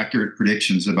make pretty accurate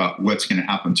predictions about what's going to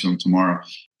happen to them tomorrow.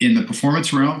 In the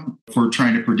performance realm, if we're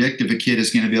trying to predict if a kid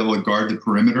is going to be able to guard the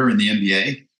perimeter in the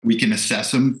NBA, we can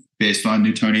assess them based on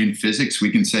Newtonian physics.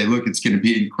 We can say, look, it's going to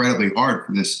be incredibly hard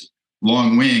for this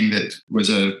long wing that was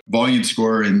a volume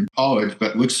scorer in college,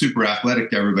 but looks super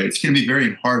athletic to everybody. It's going to be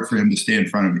very hard for him to stay in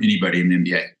front of anybody in the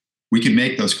NBA. We can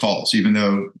make those calls, even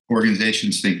though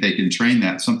organizations think they can train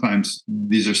that. Sometimes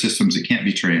these are systems that can't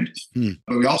be trained.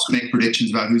 But we also make predictions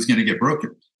about who's going to get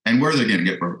broken. and where they're going to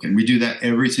get broken. We do that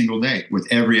every single day with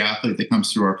every athlete that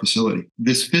comes through our facility.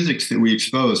 This physics that we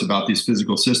expose about these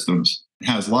physical systems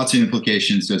has lots of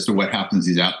implications as to what happens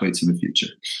to these athletes in the future.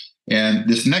 And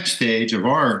this next stage of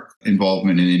our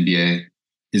involvement in NBA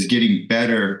is getting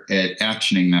better at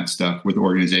actioning that stuff with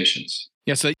organizations.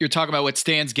 Yeah, so you're talking about what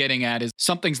Stan's getting at is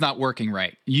something's not working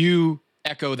right. You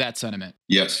echo that sentiment.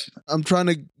 Yes. I'm trying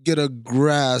to get a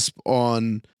grasp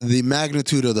on the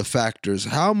magnitude of the factors.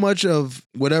 How much of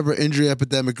whatever injury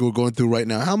epidemic we're going through right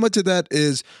now, how much of that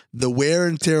is the wear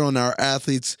and tear on our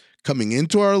athletes coming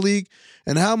into our league?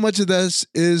 And how much of this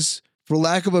is, for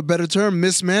lack of a better term,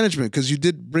 mismanagement? Because you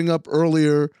did bring up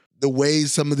earlier the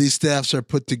ways some of these staffs are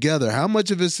put together. How much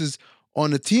of this is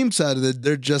on the team side of it?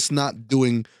 They're just not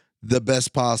doing the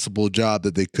best possible job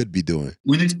that they could be doing.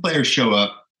 When these players show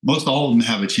up, most all of them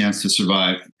have a chance to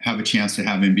survive, have a chance to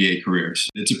have NBA careers.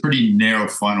 It's a pretty narrow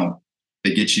funnel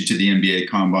that gets you to the NBA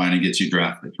combine and gets you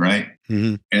drafted, right?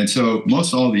 Mm-hmm. And so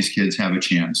most all of these kids have a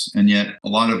chance, and yet a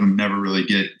lot of them never really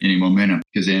get any momentum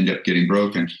because they end up getting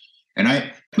broken. And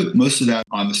I put most of that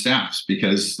on the staffs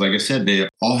because, like I said, they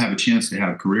all have a chance to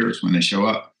have careers when they show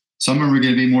up. Some of them are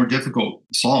going to be more difficult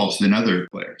solves than other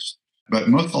players, but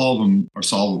most all of them are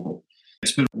solvable. I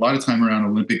spent a lot of time around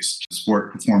Olympics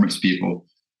sport performance people.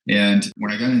 And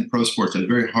when I got into pro sports, I was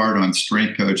very hard on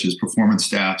strength coaches, performance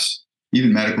staffs,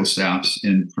 even medical staffs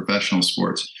in professional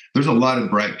sports. There's a lot of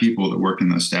bright people that work in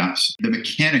those staffs. The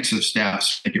mechanics of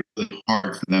staffs make it really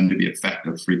hard for them to be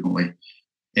effective frequently.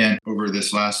 And over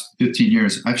this last 15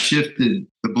 years, I've shifted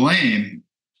the blame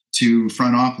to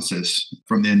front offices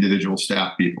from the individual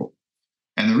staff people.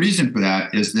 And the reason for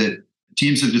that is that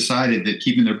teams have decided that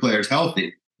keeping their players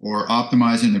healthy or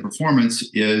optimizing their performance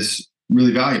is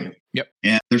really valuable. Yep.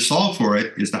 And their solve for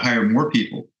it is to hire more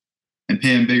people and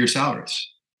pay them bigger salaries.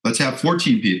 Let's have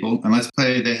 14 people and let's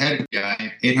pay the head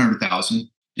guy $800,000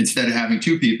 instead of having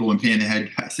 2 people and paying the head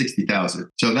guy $60,000.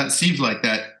 So that seems like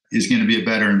that is going to be a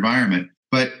better environment.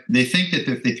 But they think that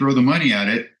if they throw the money at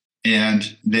it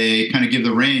and they kind of give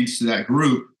the reins to that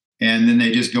group and then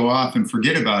they just go off and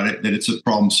forget about it, that it's a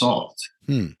problem solved.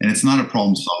 And it's not a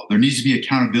problem solved. There needs to be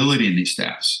accountability in these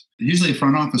staffs. Usually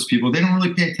front office people, they don't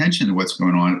really pay attention to what's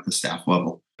going on at the staff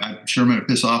level. I'm sure I'm going to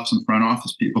piss off some front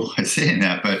office people by saying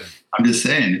that, but I'm just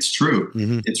saying it's true.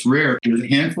 Mm-hmm. It's rare. There's a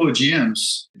handful of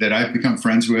GMs that I've become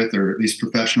friends with or at least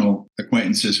professional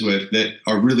acquaintances with that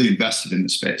are really invested in the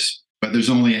space, but there's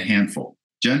only a handful.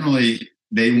 Generally,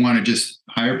 they want to just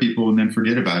hire people and then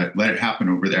forget about it, let it happen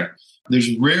over there.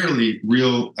 There's rarely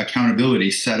real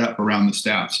accountability set up around the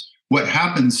staffs. What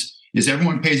happens is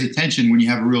everyone pays attention when you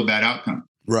have a real bad outcome.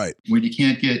 Right. When you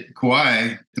can't get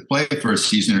Kawhi to play for a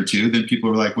season or two, then people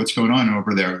are like, what's going on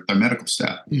over there with our medical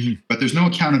staff? Mm-hmm. But there's no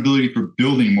accountability for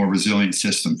building a more resilient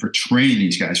system, for training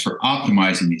these guys, for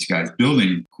optimizing these guys,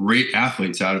 building great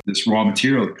athletes out of this raw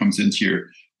material that comes into your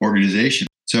organization.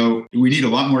 So we need a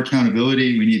lot more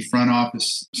accountability. We need front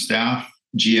office staff,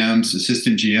 GMs,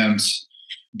 assistant GMs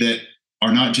that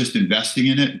are not just investing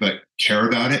in it, but care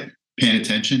about it, paying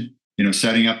attention,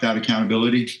 setting up that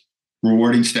accountability,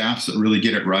 rewarding staffs that really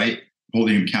get it right,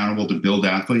 holding them accountable to build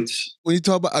athletes. When you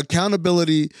talk about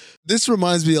accountability, this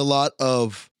reminds me a lot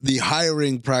of the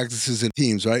hiring practices in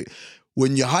teams, right?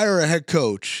 When you hire a head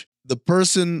coach, the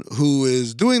person who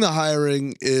is doing the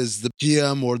hiring is the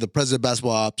GM or the president of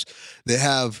basketball ops. They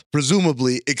have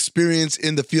presumably experience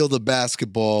in the field of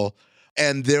basketball,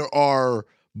 and there are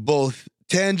both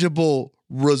tangible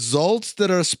results that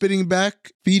are spitting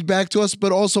back feedback to us,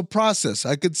 but also process.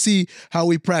 I could see how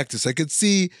we practice. I could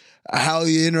see how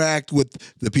you interact with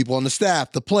the people on the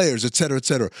staff, the players, et cetera, et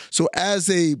cetera. So as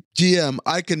a GM,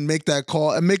 I can make that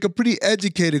call and make a pretty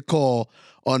educated call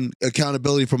on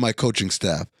accountability for my coaching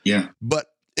staff. Yeah. But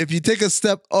if you take a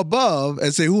step above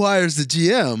and say, who hires the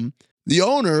GM? The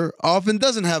owner often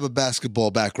doesn't have a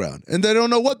basketball background and they don't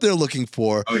know what they're looking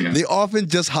for. Oh, yeah. They often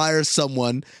just hire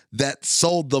someone that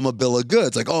sold them a bill of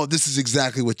goods. Like, oh, this is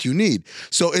exactly what you need.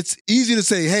 So it's easy to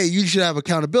say, hey, you should have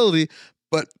accountability,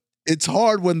 but it's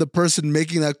hard when the person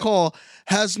making that call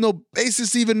has no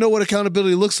basis to even know what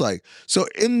accountability looks like. So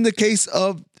in the case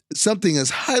of something as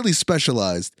highly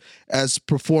specialized as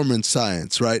performance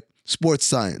science, right? Sports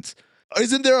science.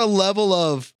 Isn't there a level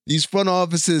of these front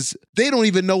offices, they don't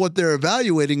even know what they're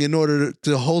evaluating in order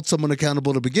to hold someone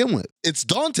accountable to begin with? It's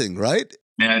daunting, right?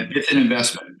 Man, it's an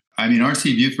investment. I mean,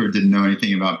 R.C. Buford didn't know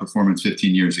anything about performance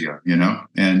 15 years ago,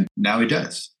 and now he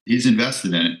does. He's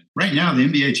invested in it. Right now, the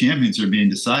NBA champions are being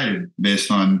decided based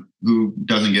on who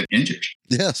doesn't get injured.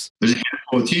 Yes. There's a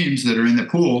handful of teams that are in the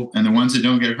pool, and the ones that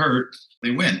don't get hurt,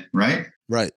 they win, right?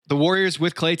 Right. The Warriors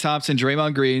with Klay Thompson,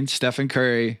 Draymond Green, Stephen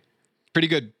Curry. Pretty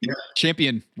good. Yeah.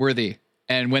 Champion worthy.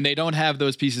 And when they don't have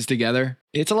those pieces together,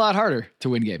 it's a lot harder to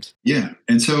win games. Yeah.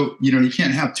 And so, you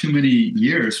can't have too many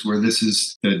years where this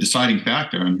is the deciding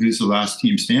factor on who's the last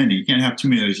team standing. You can't have too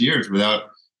many of those years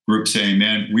without groups saying,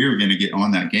 man, we're going to get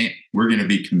on that game. We're going to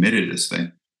be committed to this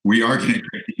thing. We are going to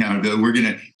create accountability. We're going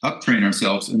to up-train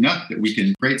ourselves enough that we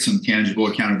can create some tangible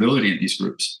accountability in these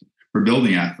groups for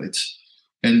building athletes.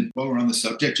 And while we're on the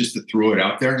subject, just to throw it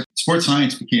out there, sports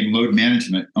science became load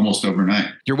management almost overnight.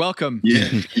 You're welcome.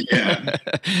 Yeah.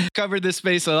 Covered this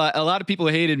space a lot. A lot of people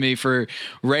hated me for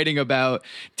writing about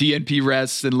DNP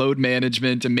rests and load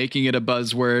management and making it a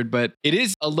buzzword, but it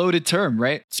is a loaded term,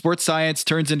 right? Sports science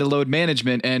turns into load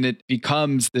management and it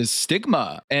becomes this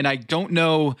stigma. And I don't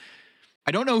know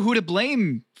who to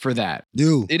blame for that.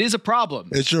 It is a problem.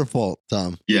 It's your fault,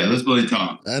 Tom. Yeah, let's blame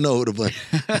Tom. I know who to blame.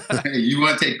 Hey, you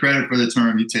want to take credit for the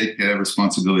term, you take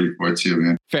responsibility for it too,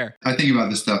 man. Fair. I think about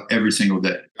this stuff every single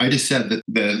day. I just said that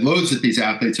the loads that these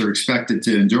athletes are expected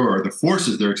to endure, the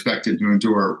forces they're expected to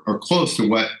endure are close to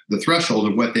what the threshold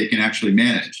of what they can actually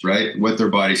manage, right? What their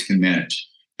bodies can manage.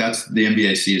 That's the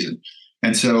NBA season.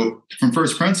 And so from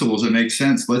first principles, it makes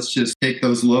sense. Let's just take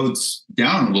those loads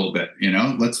down a little bit,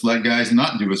 let's let guys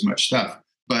not do as much stuff.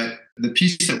 But the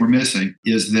piece that we're missing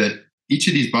is that each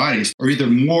of these bodies are either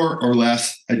more or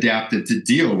less adapted to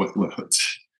deal with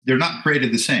loads. They're not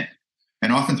created the same.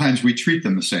 And oftentimes we treat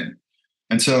them the same.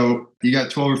 And so you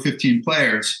got 12 or 15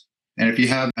 players. And if you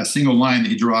have a single line that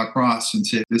you draw across and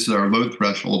say, this is our load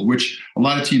threshold, which a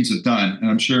lot of teams have done. And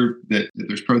I'm sure that if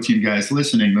there's pro team guys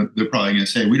listening, they're probably going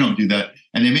to say, we don't do that.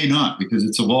 And they may not because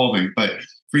it's evolving. But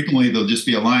frequently there'll just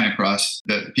be a line across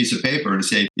the piece of paper to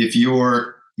say, if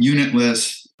your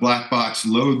unitless black box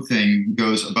load thing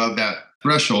goes above that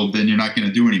threshold, then you're not going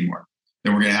to do anymore.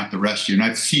 Then we're going to have to rest you. And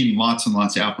I've seen lots and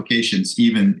lots of applications,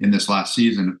 even in this last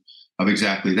season, of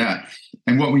exactly that.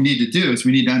 And what we need to do is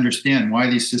we need to understand why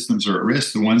these systems are at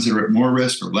risk. The ones that are at more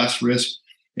risk or less risk.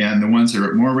 And the ones that are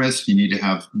at more risk, you need to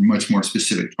have much more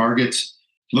specific targets.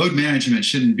 Load management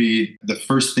shouldn't be the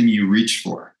first thing you reach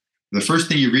for. The first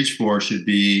thing you reach for should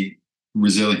be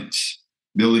resilience,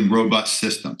 building robust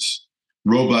systems,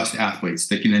 robust athletes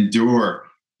that can endure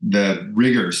the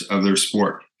rigors of their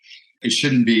sport. It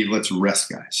shouldn't be, let's rest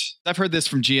guys. I've heard this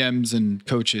from GMs and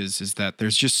coaches is that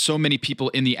there's just so many people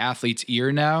in the athlete's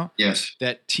ear now. Yes.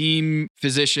 That team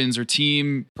physicians or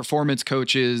team performance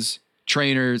coaches,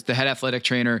 trainers, the head athletic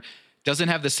trainer doesn't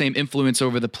have the same influence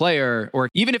over the player, or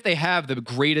even if they have the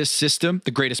greatest system,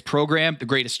 the greatest program, the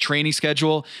greatest training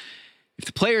schedule, if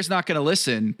the player's not going to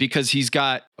listen because he's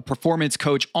got a performance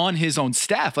coach on his own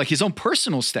staff, like his own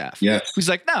personal staff, who's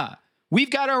like, nah,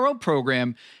 we've got our own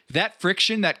program. That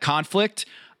friction, that conflict,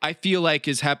 I feel like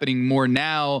is happening more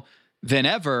now than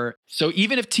ever. So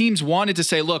even if teams wanted to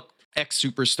say, look, X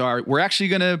superstar, we're actually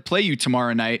going to play you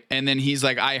tomorrow night. And then he's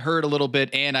like, I heard a little bit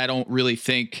and I don't really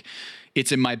think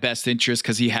it's in my best interest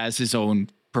because he has his own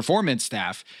performance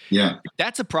staff. Yeah.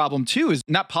 That's a problem too, is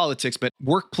not politics, but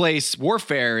workplace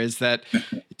warfare is that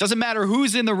it doesn't matter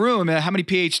who's in the room and how many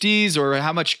PhDs or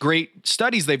how much great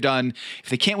studies they've done. If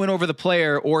they can't win over the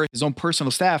player or his own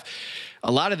personal staff,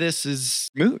 a lot of this is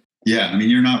moot. Yeah, I mean,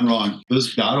 you're not wrong.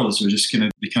 Those battles are just going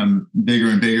to become bigger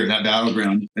and bigger. That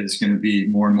battleground is going to be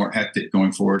more and more hectic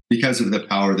going forward because of the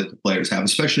power that the players have,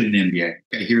 especially in the NBA.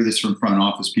 I hear this from front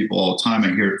office people all the time. I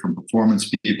hear it from performance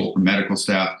people, from medical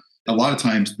staff. A lot of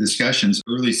times discussions,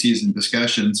 early season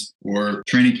discussions or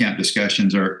training camp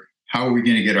discussions are, how are we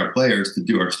going to get our players to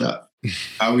do our stuff?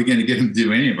 How are we going to get them to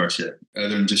do any of our shit other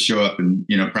than just show up and,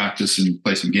 practice and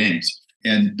play some games?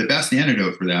 And the best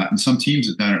antidote for that, and some teams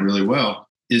have done it really well,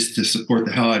 is to support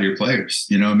the hell out of your players.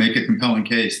 Make a compelling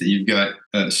case that you've got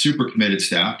a super committed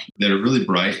staff that are really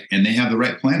bright and they have the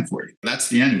right plan for you. That's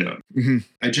the antidote. Mm-hmm.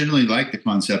 I generally like the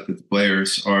concept that the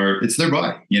players it's their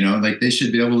body, like they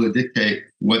should be able to dictate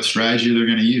what strategy they're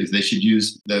going to use. They should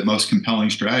use the most compelling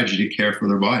strategy to care for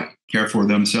their body, care for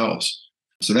themselves.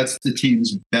 So that's the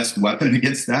team's best weapon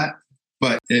against that,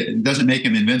 but it doesn't make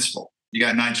them invincible. You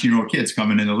got 19-year-old kids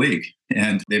coming in the league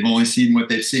and they've only seen what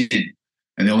they've seen.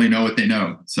 And they only know what they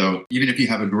know. So even if you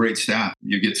have a great staff,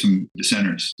 you get some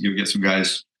dissenters. You get some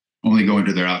guys only going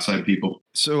to their outside people.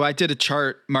 So I did a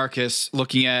chart, Marcus,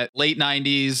 looking at late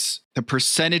 90s, the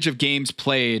percentage of games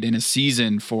played in a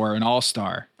season for an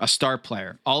all-star, a star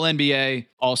player, all-NBA,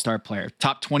 all-star player,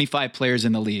 top 25 players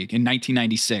in the league in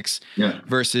 1996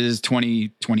 versus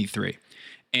 2023.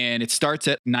 And it starts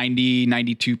at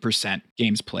 92%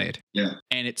 games played. Yeah.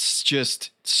 And it's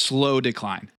just slow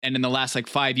decline. And in the last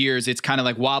 5 years, it's kind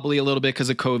of wobbly a little bit because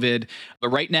of COVID. But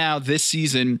right now, this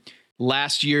season,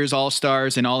 last year's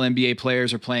All-Stars and All-NBA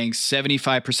players are playing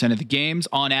 75% of the games.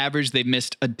 On average, they've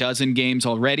missed a dozen games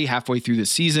already halfway through the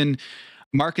season.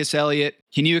 Marcus Elliott,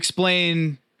 can you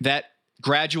explain that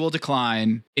gradual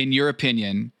decline, in your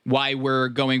opinion, why we're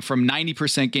going from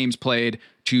 90% games played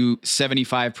to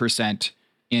 75%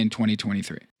 in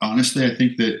 2023? Honestly, I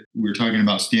think that we were talking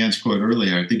about Stan's quote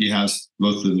earlier. I think he has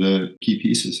both of the key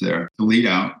pieces there. To lead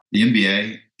out, the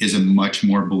NBA is a much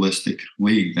more ballistic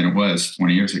league than it was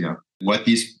 20 years ago. What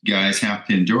these guys have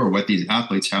to endure, what these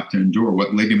athletes have to endure,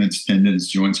 what ligaments, tendons,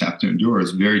 joints have to endure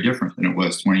is very different than it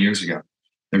was 20 years ago.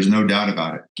 There's no doubt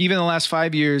about it. Even in the last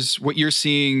 5 years, what you're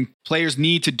seeing players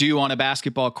need to do on a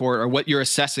basketball court, or what you're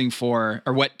assessing for,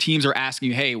 or what teams are asking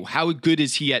you, hey, how good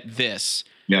is he at this?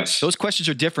 Yes. Those questions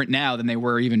are different now than they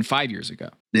were even 5 years ago.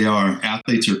 They are.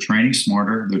 Athletes are training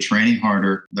smarter. They're training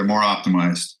harder. They're more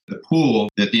optimized. The pool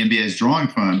that the NBA is drawing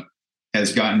from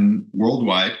has gotten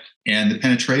worldwide, and the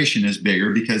penetration is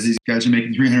bigger because these guys are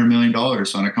making $300 million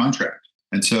on a contract.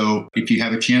 And so if you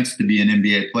have a chance to be an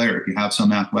NBA player, if you have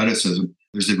some athleticism,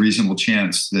 there's a reasonable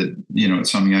chance that, at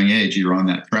some young age, you're on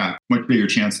that track. Much bigger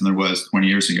chance than there was 20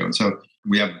 years ago. And so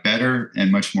we have better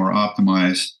and much more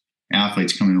optimized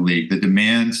athletes coming to the league. The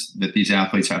demands that these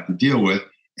athletes have to deal with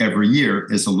every year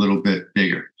is a little bit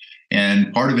bigger.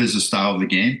 And part of it is the style of the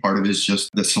game. Part of it is just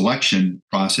the selection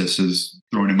process is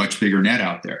throwing a much bigger net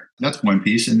out there. That's one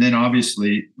piece. And then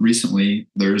obviously, recently,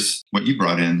 there's what you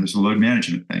brought in. There's a load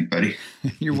management thing, buddy.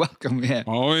 You're welcome, man.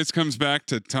 Always comes back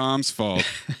to Tom's fault.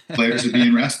 Players are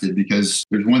being rested because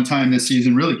there's one time this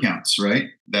season really counts, right?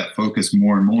 That focus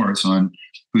more and more is on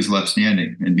who's left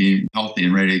standing and being healthy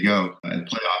and ready to go in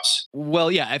playoffs. Well,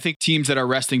 yeah, I think teams that are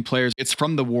resting players, it's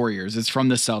from the Warriors, it's from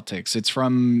the Celtics, it's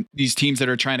from these teams that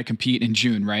are trying to compete in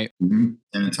June, right? Mm-hmm.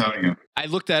 And Antonio. I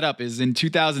looked that up. Is in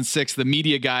 2006, the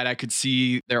media guide, I could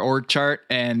see their org chart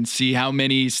and see how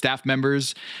many staff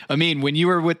members. I mean, when you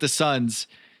were with the Suns,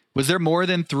 was there more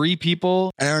than 3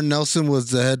 people? Aaron Nelson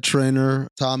was the head trainer,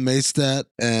 Tom Maystat,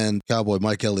 and Cowboy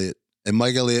Mike Elliott. And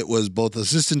Mike Elliott was both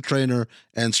assistant trainer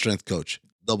and strength coach.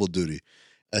 Double duty.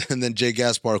 And then Jay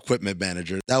Gaspar, equipment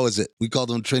manager. That was it. We called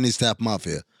them training staff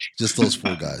mafia. Just those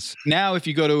 4 guys. Now, if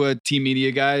you go to a team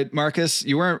media guide, Marcus,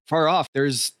 you weren't far off.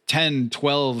 There's 10,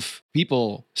 12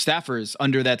 people, staffers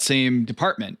under that same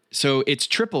department. So it's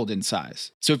tripled in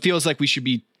size. So it feels like we should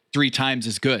be 3 times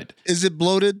as good. Is it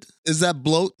bloated? Is that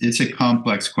bloat? It's a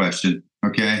complex question.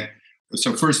 Okay.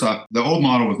 So first off, the old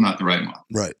model was not the right model.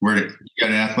 Right. Where you got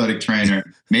an athletic trainer,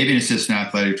 maybe an assistant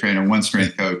athletic trainer, one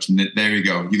strength coach, and there you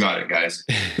go. You got it, guys.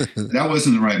 That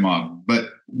wasn't the right model. But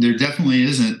there definitely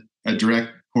isn't a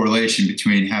direct correlation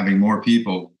between having more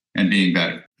people and being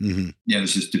better. Mm-hmm. Yeah,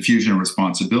 there's this diffusion of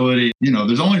responsibility.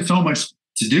 There's only so much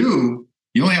to do.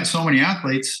 You only have so many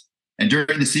athletes. And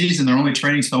during the season, they're only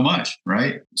training so much,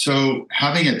 right? So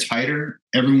having it tighter,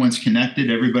 everyone's connected,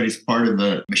 everybody's part of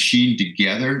the machine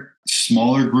together,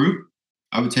 smaller group,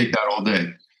 I would take that all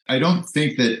day. I don't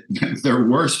think that they're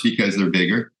worse because they're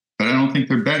bigger, but I don't think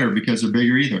they're better because they're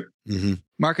bigger either. Mm-hmm.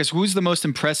 Marcus, who's the most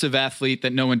impressive athlete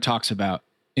that no one talks about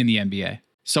in the NBA?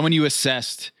 Someone you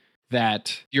assessed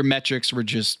that your metrics were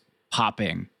just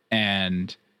popping,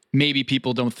 and maybe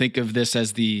people don't think of this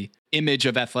as the image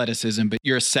of athleticism, but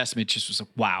your assessment just was like,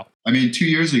 wow. I mean, 2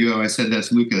 years ago, I said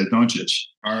that's Luka Doncic.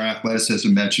 Our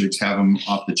athleticism metrics have him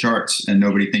off the charts, and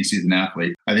nobody thinks he's an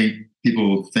athlete. I think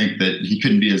people think that he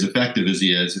couldn't be as effective as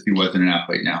he is if he wasn't an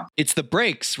athlete now. It's the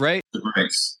breaks, right? The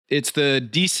breaks. It's the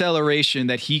deceleration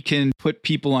that he can put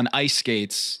people on ice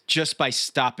skates just by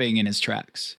stopping in his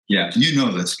tracks. Yeah, you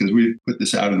know this because we've put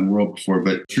this out in the world before,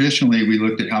 but traditionally we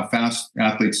looked at how fast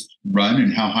athletes run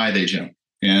and how high they jump.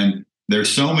 And there's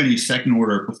so many second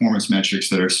order performance metrics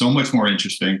that are so much more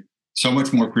interesting, so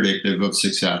much more predictive of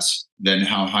success than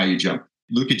how high you jump.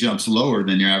 Luka jumps lower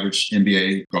than your average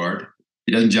NBA guard.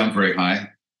 He doesn't jump very high.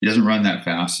 He doesn't run that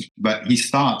fast, but he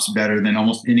stops better than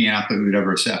almost any athlete we've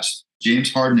ever assessed.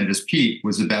 James Harden at his peak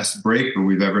was the best breaker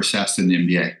we've ever assessed in the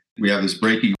NBA. We have this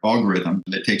breaking algorithm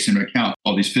that takes into account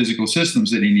all these physical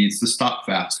systems that he needs to stop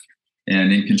fast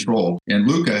and in control. And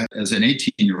Luka, as an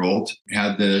 18-year-old,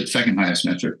 had the second highest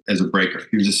metric as a breaker.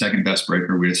 He was the second best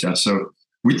breaker we assessed. So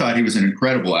we thought he was an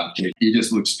incredible athlete. He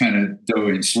just looks kind of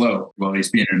doughy and slow while he's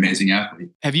being an amazing athlete.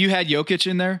 Have you had Jokic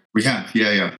in there? We have,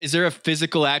 yeah. Is there a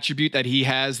physical attribute that he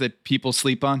has that people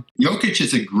sleep on? Jokic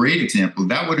is a great example.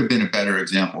 That would have been a better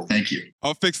example. Thank you.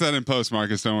 I'll fix that in post,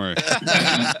 Marcus. Don't worry.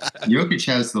 Jokic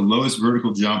has the lowest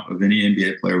vertical jump of any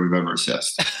NBA player we've ever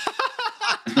assessed.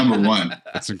 Number 1.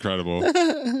 That's incredible.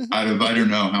 Out of, I don't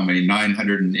know how many,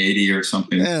 980 or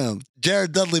something. Damn.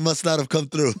 Jared Dudley must not have come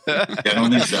through. Yeah, I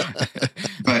don't think so.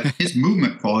 But his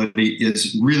movement quality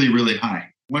is really, really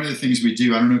high. One of the things we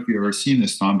do, I don't know if you've ever seen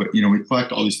this, Tom, but we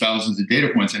collect all these thousands of data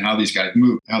points on how these guys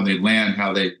move, how they land,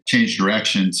 how they change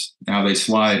directions, how they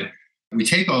slide. We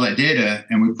take all that data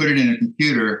and we put it in a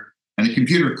computer, and the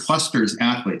computer clusters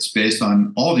athletes based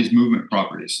on all these movement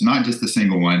properties, not just a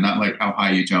single one, not like how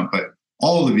high you jump, but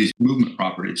all of these movement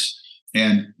properties.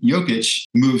 And Jokic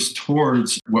moves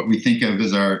towards what we think of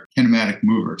as our kinematic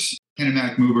movers.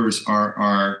 Kinematic movers are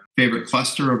our favorite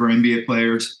cluster of our NBA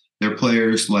players. They're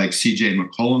players like CJ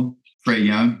McCollum, Trae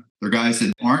Young. They're guys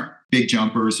that aren't big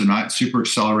jumpers. They're not super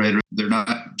accelerator. They're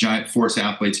not giant force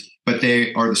athletes, but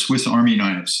they are the Swiss Army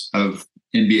knives of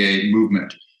NBA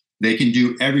movement. They can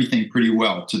do everything pretty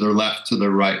well to their left, to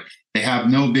their right. They have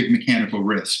no big mechanical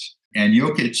risk. And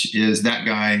Jokic is that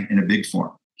guy in a big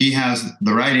form. He has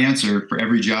the right answer for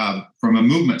every job from a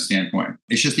movement standpoint.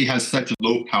 It's just he has such a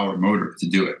low power motor to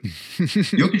do it.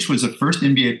 Jokic was the first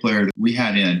NBA player that we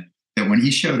had in that when he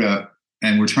showed up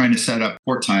and we're trying to set up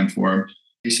court time for him,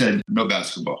 he said, no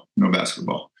basketball, no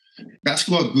basketball.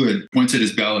 Basketball, good, points at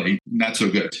his belly, not so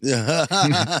good.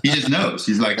 He just knows.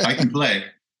 He's like, I can play,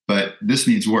 but this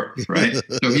needs work, right?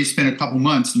 So he spent a couple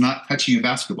months not touching a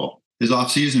basketball. His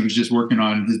off season was just working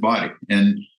on his body.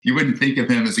 And you wouldn't think of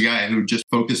him as a guy who just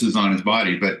focuses on his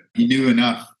body, but he knew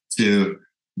enough to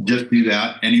just do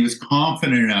that. And he was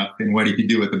confident enough in what he could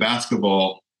do with the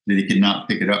basketball that he could not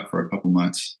pick it up for a couple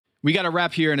months. We got to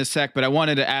wrap here in a sec, but I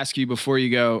wanted to ask you before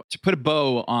you go to put a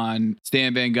bow on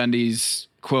Stan Van Gundy's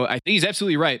quote. I think he's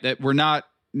absolutely right that we're not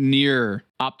near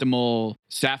optimal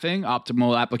staffing,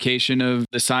 optimal application of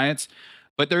the science.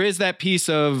 But there is that piece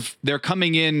of they're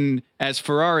coming in as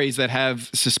Ferraris that have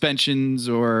suspensions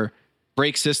or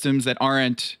brake systems that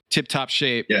aren't tip-top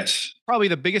shape. Yes. Probably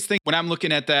the biggest thing when I'm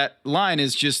looking at that line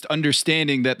is just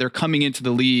understanding that they're coming into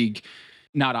the league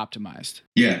not optimized.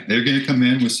 Yeah, they're going to come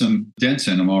in with some dents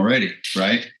in them already,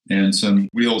 right? And some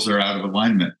wheels are out of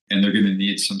alignment, and they're going to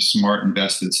need some smart,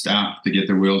 invested staff to get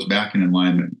their wheels back in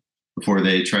alignment before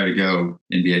they try to go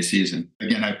NBA season.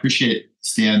 Again, I appreciate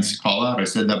Stan's call out. I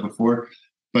said that before.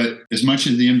 But as much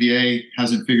as the NBA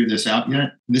hasn't figured this out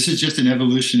yet, this is just an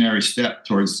evolutionary step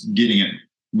towards getting it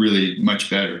really much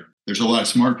better. There's a lot of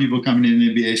smart people coming in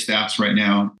the NBA staffs right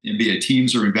now. NBA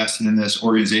teams are invested in this.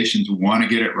 Organizations want to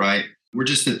get it right. We're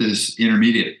just at this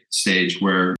intermediate stage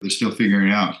where they're still figuring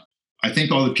it out. I think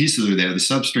all the pieces are there. The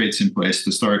substrate's in place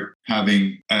to start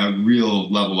having a real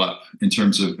level up in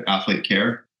terms of athlete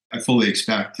care. I fully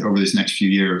expect over these next few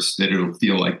years that it'll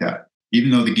feel like that.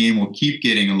 Even though the game will keep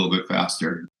getting a little bit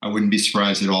faster, I wouldn't be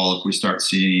surprised at all if we start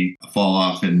seeing a fall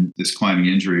off in this climbing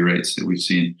injury rates that we've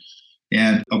seen.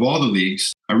 And of all the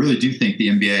leagues, I really do think the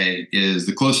NBA is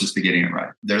the closest to getting it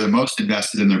right. They're the most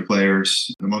invested in their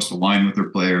players, the most aligned with their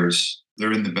players.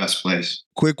 They're in the best place.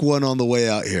 Quick one on the way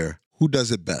out here. Who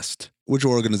does it best? Which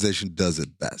organization does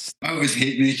it best? I always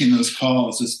hate making those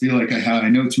calls. Just feel like I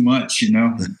know too much, you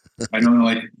know? I don't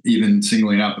like even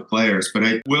singling out the players, but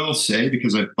I will say,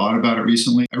 because I've thought about it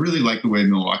recently, I really like the way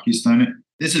Milwaukee's done it.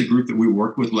 This is a group that we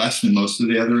work with less than most of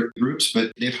the other groups,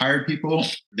 but they've hired people.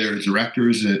 Their director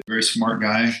is a very smart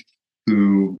guy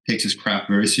who takes his craft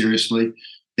very seriously.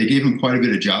 They gave him quite a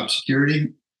bit of job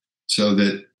security so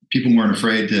that people weren't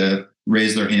afraid to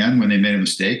raise their hand when they made a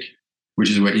mistake, which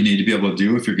is what you need to be able to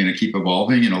do if you're going to keep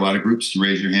evolving. In a lot of groups, you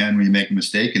raise your hand when you make a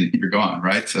mistake and you're gone,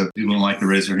 right? So people don't like to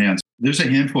raise their hands. There's a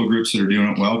handful of groups that are doing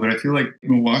it well, but I feel like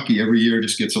Milwaukee every year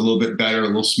just gets a little bit better, a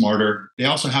little smarter. They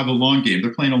also have a long game.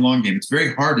 They're playing a long game. It's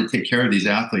very hard to take care of these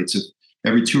athletes. If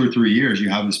every 2 or 3 years you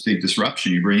have this big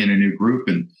disruption, you bring in a new group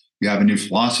and you have a new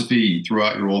philosophy, you throw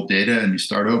out your old data and you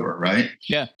start over, right?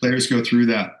 Yeah. Players go through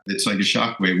that. It's like a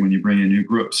shockwave when you bring in a new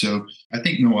group. So I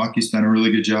think Milwaukee's done a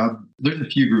really good job. There's a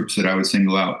few groups that I would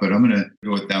single out, but I'm going to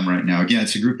go with them right now. Again,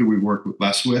 it's a group that we've worked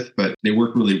less with, but they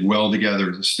work really well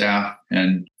together as a staff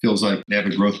and feels like they have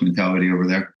a growth mentality over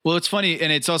there. Well, it's funny,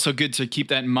 and it's also good to keep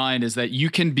that in mind, is that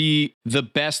you can be the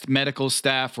best medical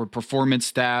staff or performance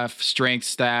staff, strength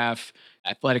staff,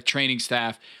 athletic training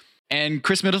staff, and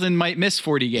Chris Middleton might miss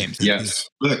 40 games. Yes.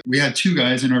 Look, we had 2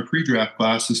 guys in our pre-draft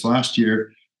class this last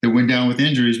year that went down with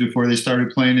injuries before they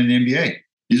started playing in the NBA.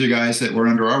 These are guys that were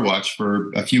under our watch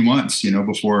for a few months,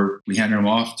 before we handed them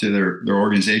off to their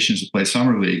organizations to play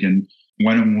summer league. And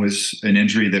one of them was an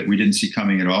injury that we didn't see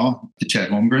coming at all, to Chet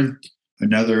Holmgren.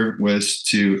 Another was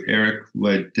to Eric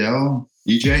Liddell,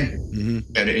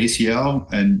 EJ, at an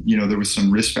ACL. And, there was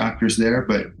some risk factors there,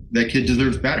 but that kid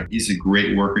deserves better. He's a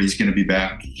great worker. He's going to be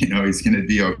back. He's going to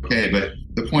be okay. But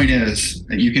the point is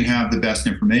that you can have the best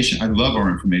information. I love our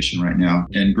information right now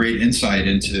and great insight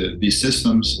into these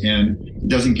systems. And it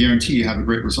doesn't guarantee you have a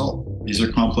great result. These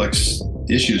are complex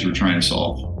issues we're trying to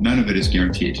solve. None of it is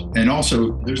guaranteed. And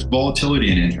also there's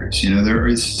volatility in injuries. There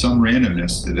is some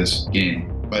randomness to this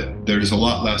game. but there's a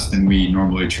lot less than we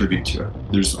normally attribute to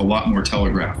it. There's a lot more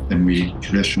telegraph than we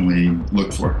traditionally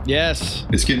look for. Yes.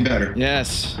 It's getting better.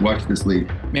 Yes. Watch this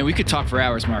lead. Man, we could talk for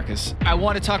hours, Marcus. I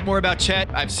want to talk more about Chet.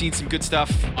 I've seen some good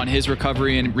stuff on his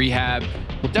recovery and rehab.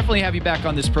 We'll definitely have you back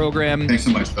on this program. Thanks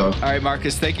so much, Phil. All right,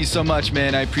 Marcus, thank you so much,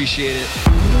 man. I appreciate it.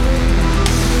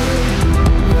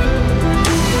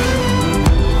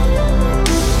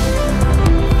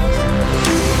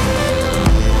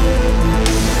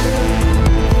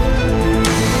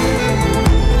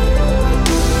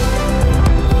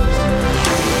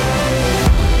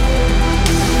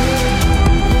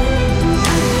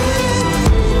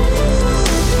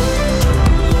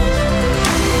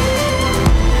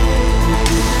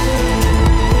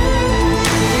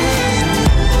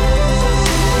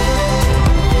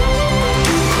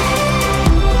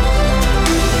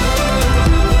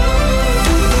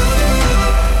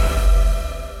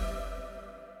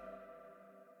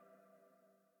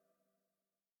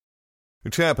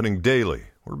 It's happening daily.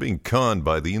 We're being conned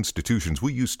by the institutions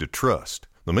we used to trust.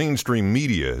 The mainstream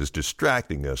media is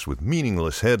distracting us with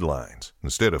meaningless headlines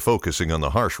instead of focusing on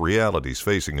the harsh realities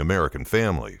facing American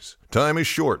families. Time is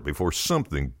short before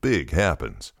something big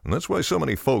happens, and that's why so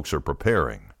many folks are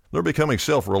preparing. They're becoming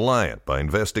self-reliant by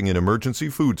investing in emergency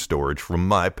food storage from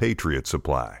My Patriot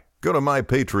Supply. Go to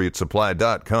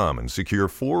MyPatriotSupply.com and secure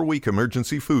 4-week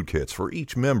emergency food kits for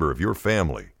each member of your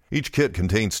family. Each kit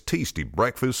contains tasty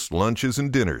breakfasts, lunches, and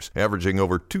dinners, averaging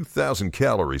over 2,000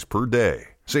 calories per day.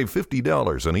 Save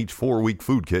 $50 on each 4-week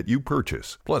food kit you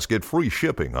purchase. Plus, get free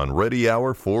shipping on Ready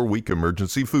Hour 4-week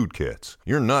emergency food kits.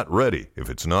 You're not ready if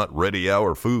it's not Ready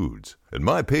Hour Foods. At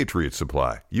My Patriot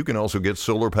Supply, you can also get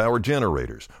solar-powered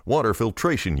generators, water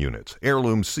filtration units,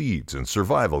 heirloom seeds, and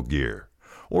survival gear.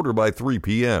 Order by 3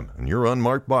 p.m. and your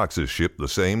unmarked boxes ship the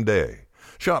same day.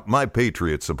 Shop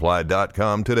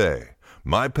MyPatriotSupply.com today.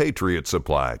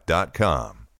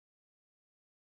 MyPatriotSupply.com.